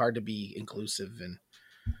trying too hard to be inclusive, and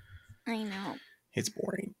I know it's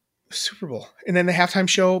boring. Super Bowl, and then the halftime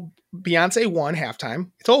show, Beyonce won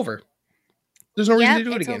halftime. It's over. There's no reason to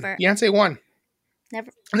do it again. Over. Beyonce won. Never.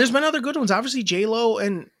 And there's been other good ones. Obviously, J-Lo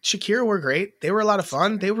and Shakira were great. They were a lot of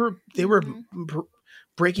fun. They were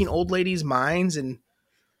breaking old ladies' minds and,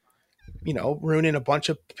 you know, ruining a bunch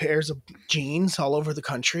of pairs of jeans all over the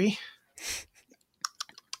country.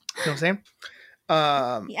 You know what I'm saying?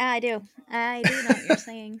 Yeah, I do. I do know what you're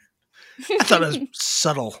saying. I thought it was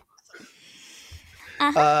subtle.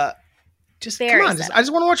 Just very come on. I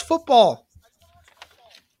just want to watch football.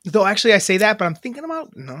 Though actually I say that, but I'm thinking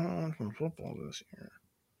about football this year.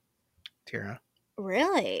 Tara.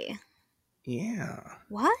 Really? Yeah.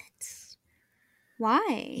 What?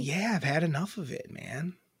 Why? Yeah, I've had enough of it,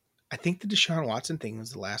 man. I think the Deshaun Watson thing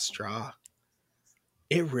was the last straw.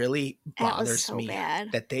 It really bothers me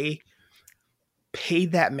that they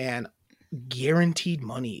paid that man guaranteed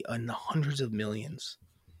money in the hundreds of millions.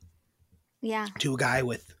 Yeah. To a guy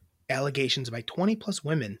with allegations by 20 plus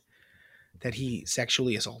women that he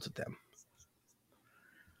sexually assaulted them.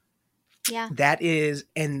 Yeah. That is,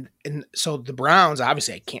 and so the Browns,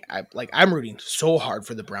 obviously I'm rooting so hard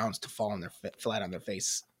for the Browns to fall on flat on their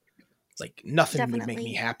face. Like nothing would make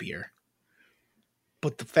me happier.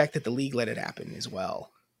 But the fact that the league let it happen as well.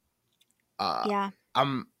 Yeah.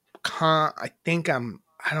 I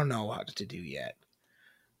don't know what to do yet.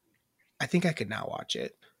 I think I could not watch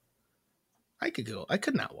it. I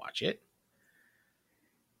could not watch it.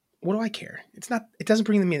 What do I care? It doesn't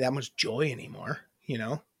bring me that much joy anymore, you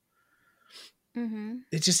know? Mm-hmm.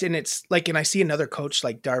 It's just, and it's like, and I see another coach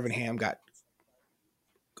like Darvin Ham got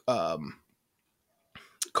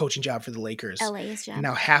coaching job for the Lakers. LA's job. And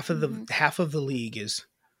now half of the league is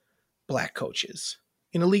black coaches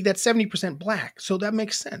in a league that's 70% black. So that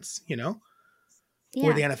makes sense, you know? Yeah.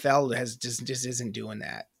 Where the NFL has just isn't doing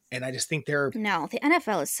that. And I just think the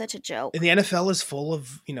NFL is such a joke. And the NFL is full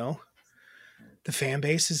of, you know, the fan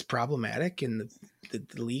base is problematic and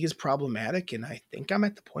the league is problematic. And I think I'm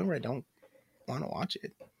at the point where I don't want to watch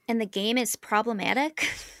it. And the game is problematic?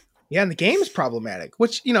 Yeah, and the game is problematic,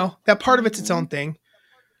 which, you know, that part of it's its own thing.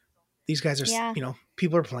 These guys are, you know,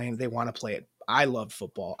 people are playing, they want to play it. I loved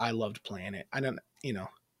football. I loved playing it. I don't, you know,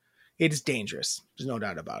 it is dangerous. There's no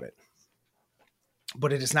doubt about it.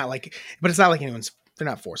 But it's not like they're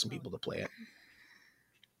not forcing people to play it.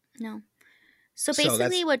 No. So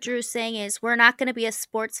basically what Drew's saying is we're not going to be a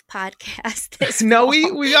sports podcast this No,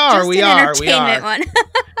 fall. we are. Just we an are. entertainment one.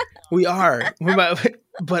 We are.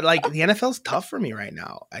 But like the NFL's tough for me right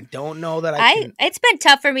now. I don't know that I can. It's been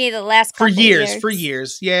tough for me the last For couple years, years. for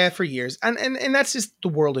years, yeah, for years, and that's just the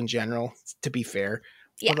world in general. To be fair,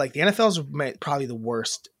 Yeah. but like the NFL's probably the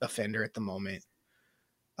worst offender at the moment.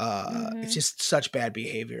 It's Mm-hmm. just such bad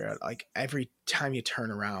behavior. Like every time you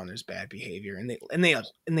turn around, there's bad behavior, and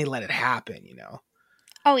they let it happen. You know,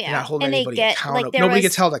 Oh they're yeah, not holding and they anybody get like accountable. there Nobody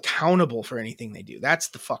gets was. held accountable for anything they do. That's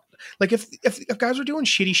the fuck. Like if guys were doing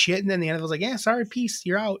shitty shit, and then the NFL's like, yeah, sorry, peace,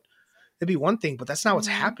 you're out. It'd be one thing, but that's not what's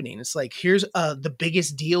Mm-hmm. happening. It's like here's the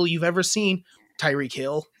biggest deal you've ever seen: Tyreek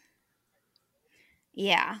Hill,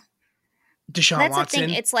 Yeah, Deshaun that's the thing. Watson.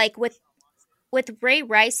 It's like with Ray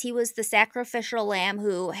Rice, he was the sacrificial lamb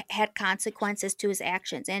who had consequences to his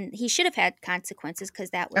actions, and he should have had consequences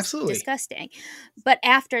because that was Absolutely. disgusting. But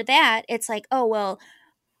after that, it's like, oh well,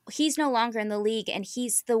 he's no longer in the league, and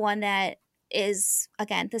he's the one that is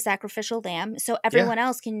again the sacrificial lamb. So Yeah. everyone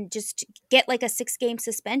else can just get like a 6-game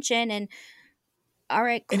suspension, and all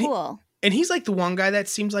right, And cool. he's like the one guy that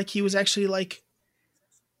seems like he was actually like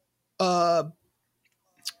uh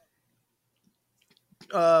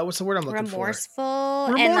what's the word I'm looking for? Remorseful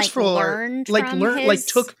and like Remorseful, or learned like from like his.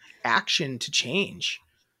 took action to change.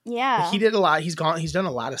 Like he Yeah. did a lot. He's done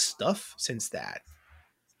a lot of stuff since that.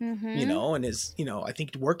 You Mm-hmm. know, and is, you know, I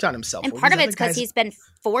think worked on himself. And Where part these of other it's because guys, he's been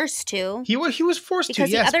forced to, he was forced to, because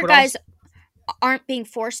the yes, other but also guys aren't being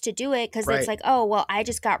forced to do it because it's right. like, oh well, I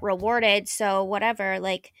just got rewarded, so whatever.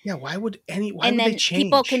 Like, Yeah, why and would they then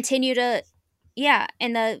people change? continue to, yeah,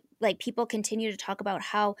 and the like people continue to talk about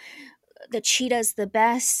how the cheetah's the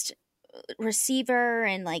best receiver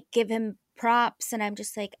and like give him props, and I'm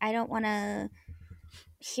just like, I don't want to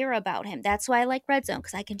hear about him. That's why I like Red Zone,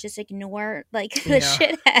 because I can just ignore like the Yeah.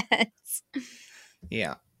 shitheads.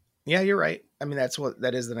 Yeah. Yeah, you're right. I mean,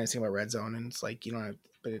 that is the nice thing about Red Zone, and it's like you don't have,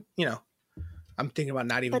 but you know, I'm thinking about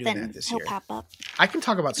not even But doing that then this he'll year. pop up. I can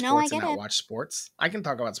talk about No, I sports and get not it. watch sports. I can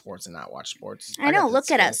talk about sports and not watch sports. I I know. got that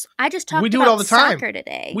Look at skill. us. I just We talked do it all about the time. soccer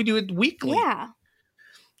today. We do it weekly. Yeah.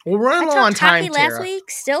 We're running I low on talked time, hockey last Tara. week.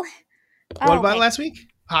 Still. What Oh, about okay. last week?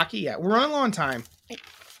 Hockey, yeah. We're running low on time.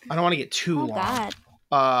 I don't want to get too Oh long. God.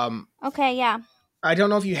 Um, Okay. Yeah. I don't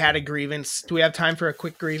know if you had a grievance. Do we have time for a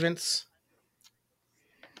quick grievance?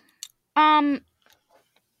 Um.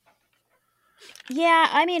 Yeah.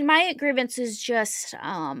 I mean, my grievance is just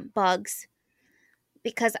bugs,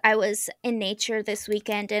 because I was in nature this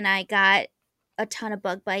weekend and I got a ton of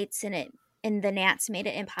bug bites, and the gnats made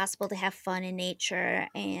it impossible to have fun in nature,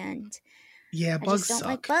 and Yeah, I bugs just don't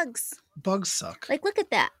like suck. bugs. Bugs suck. Like, look at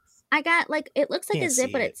that. I got like, it looks like a Can't zit,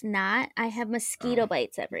 see but it. it's not. I have mosquito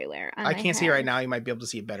bites everywhere on I my can't see it right head. now. You might be able to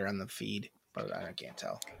see it better on the feed, but I can't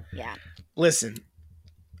tell. Yeah. Listen,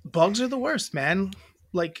 bugs are the worst, man.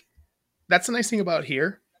 Like, that's the nice thing about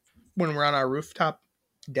here when we're on our rooftop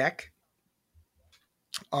deck.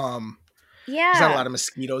 There's not a Yeah. lot of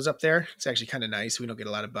mosquitoes up there. It's actually kind of nice. We don't get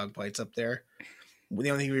a lot of bug bites up there. The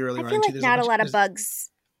only thing we really I run feel into, like there's a not a bunch. lot of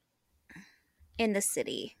bugs in the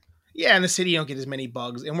city. Yeah, in the city you don't get as many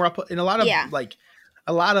bugs, and we're up in Yeah.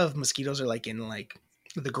 a lot of mosquitoes are like in like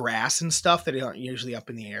the grass and stuff that aren't usually up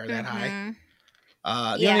in the air that high. Mm-hmm. The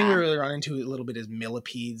only thing we Yeah. really run into a little bit is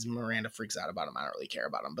millipedes. Miranda freaks out about them. I don't really care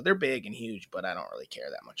about them, but they're big and huge. But I don't really care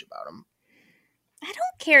that much about them. I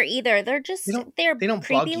don't care either. They're They don't bug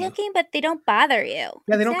creepy you. looking, but they don't bother you.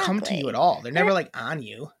 Yeah, they don't come to you at Exactly. all. They're never like on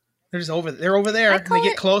you. They're just over. They're over there, I and they call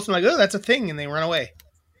get it, close and like, oh, that's a thing, and they run away.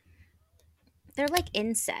 they're like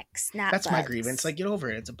insects, not That's my grievance. bugs. Like, get over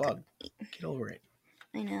it. It's a bug. Get over it.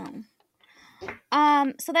 I know.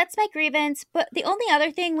 So that's my grievance. But the only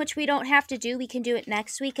other thing, which we don't have to do, we can do it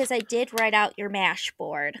next week, is I did write out your mash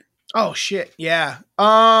board. Oh shit! Yeah.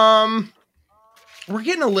 We're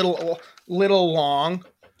getting a little long.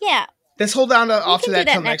 Yeah. Let's hold on to off to can do that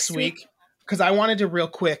that till next next week because I wanted to real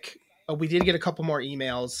quick. We did get a couple more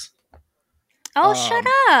emails. Oh, shut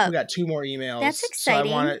We up. got 2 more emails. That's So I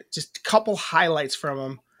want exciting. to just a couple highlights from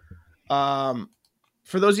them.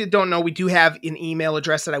 For those of you that don't know, we do have an email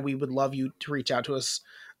address that we would love you to reach out to us.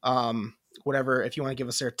 Whatever, if you want to give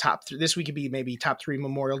us their top 3. This week could be maybe top 3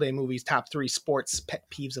 Memorial Day movies, top 3 sports pet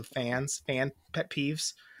peeves of fan pet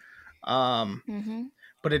peeves.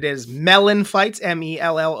 But it is MELLONfights,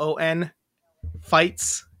 MELLON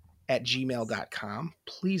fights at gmail.com.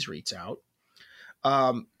 Please reach out.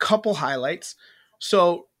 Couple highlights.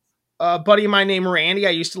 So, a buddy of mine named Randy,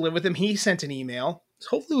 I used to live with him. He sent an email. So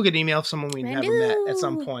hopefully we'll get an email of someone we never met at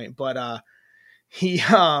some point. But he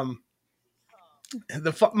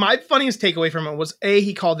my funniest takeaway from it was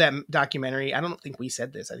he called that documentary. I don't think we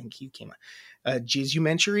said this. I think he came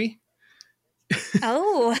Jizumentary.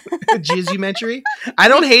 Oh. Jizumentary. I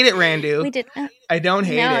don't hate it, Randu. We did. I don't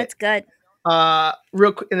hate it. No, it's good.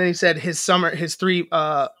 Real quick, and then he said his three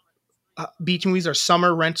beach movies are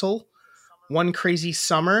Summer Rental, One Crazy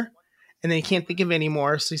Summer, and then he can't think of any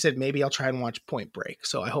more. So he said maybe I'll try and watch Point Break.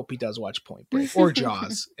 So I hope he does watch Point Break or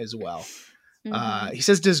Jaws as well. Mm-hmm. He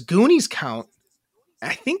says, does Goonies count?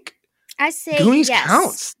 I think I say Goonies yes.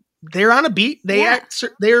 counts. They're on a beach. They're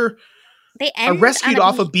They are end on rescued a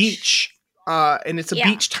off a beach. beach, and it's a Yeah.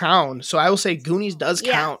 beach town. So I will say Goonies does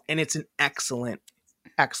Yeah. count, and it's an excellent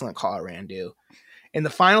call, Randu. And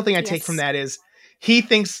the final thing I take from Yes. that is he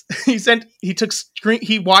thinks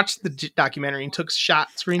he watched the documentary and took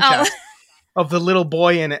screenshots Oh. of the little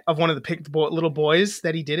boy in it, of one of the little boys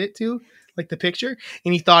that he did it to, like the picture,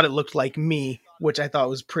 and he thought it looked like me, which I thought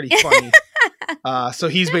was pretty funny. So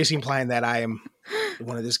he's basically implying that I am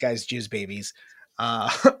one of this guy's jizz babies.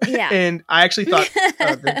 Yeah. And I actually thought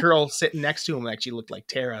the girl sitting next to him actually looked like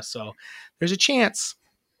Tara. So there's a chance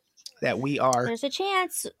that we are. There's a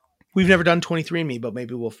chance. We've never done 23andMe, but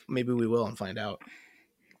maybe we will and find out.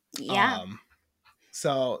 Yeah.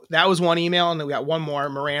 So that was one email, and then we got one more.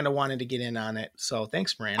 Miranda wanted to get in on it. So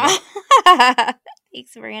thanks, Miranda.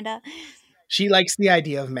 Thanks, Miranda. She likes the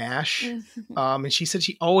idea of MASH. And she said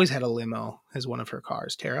she always had a limo as one of her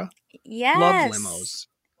cars. Tara? Yes. Loved limos.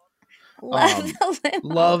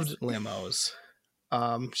 Loved limos.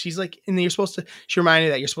 She's like, and you're supposed to, she reminded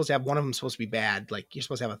me that you're supposed to have, one of them supposed to be bad. Like you're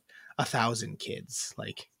supposed to have 1,000 kids,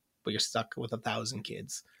 like, but you're stuck with 1,000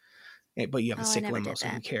 kids, but you have a sick limo. So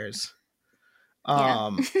who cares?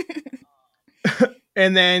 Yeah.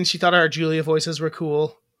 And then she thought our Julia voices were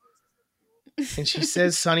cool. And she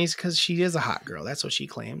says Sunny's because she is a hot girl. That's what she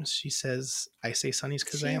claims. She says, I say Sunny's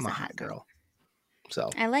because I am a hot girl. So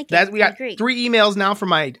I like it. We got 3 emails now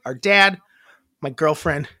from our dad, my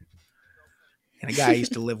girlfriend, and a guy I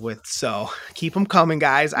used to live with. So keep them coming,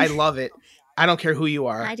 guys. I love it. I don't care who you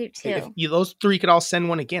are. I do too. If those 3 could all send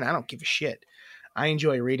one again, I don't give a shit. I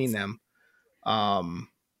enjoy reading them.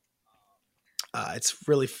 It's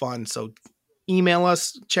really fun. So email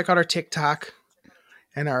us, check out our TikTok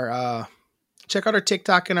and our check out our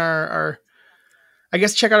TikTok and our I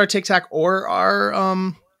guess check out our TikTok or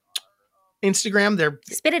our Instagram. They're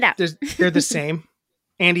spit it out. They're the same.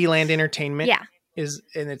 Andyland Entertainment. Yeah.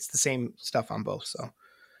 And it's the same stuff on both. So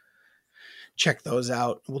check those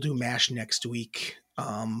out. We'll do MASH next week.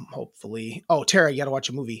 Hopefully. Oh, Tara, you got to watch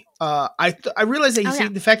a movie. I realized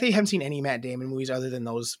that the fact that you haven't seen any Matt Damon movies other than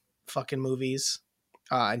those fucking movies.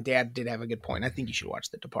 And Dad did have a good point. I think you should watch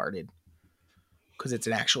The Departed because it's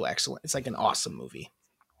an actual excellent. It's like an awesome movie.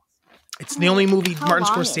 It's the only movie Martin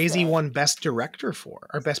Scorsese won Best Director for,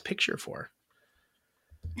 or Best Picture for.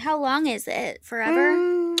 How long is it?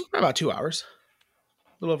 Forever? About 2 hours.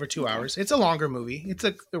 A little over 2 hours. It's a longer movie. It's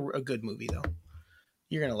a good movie, though.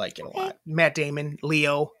 You're going to like it a lot. Matt Damon,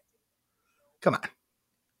 Leo. Come on.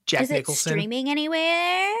 Jack Nicholson. Is it streaming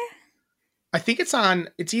anywhere? I think it's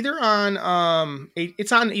either on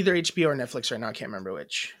it's on either HBO or Netflix right now. I can't remember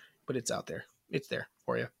which, but it's out there. It's there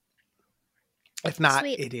for you. If not,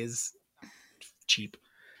 it is cheap.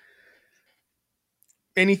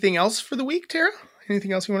 Anything else for the week, Tara?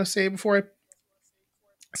 Anything else you want to say before I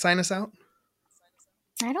sign us out?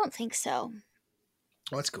 I don't think so.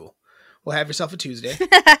 Oh, that's cool. Well, have yourself a Tuesday.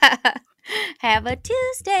 Have a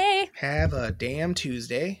Tuesday. Have a damn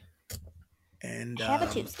Tuesday. And have a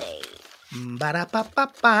Tuesday.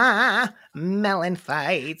 Ba-da-ba-ba-ba.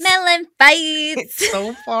 MELLONfights. MELLONfights. It's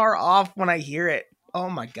so far off when I hear it. Oh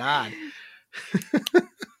my God.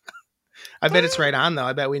 I bet it's right on though.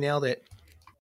 I bet we nailed it.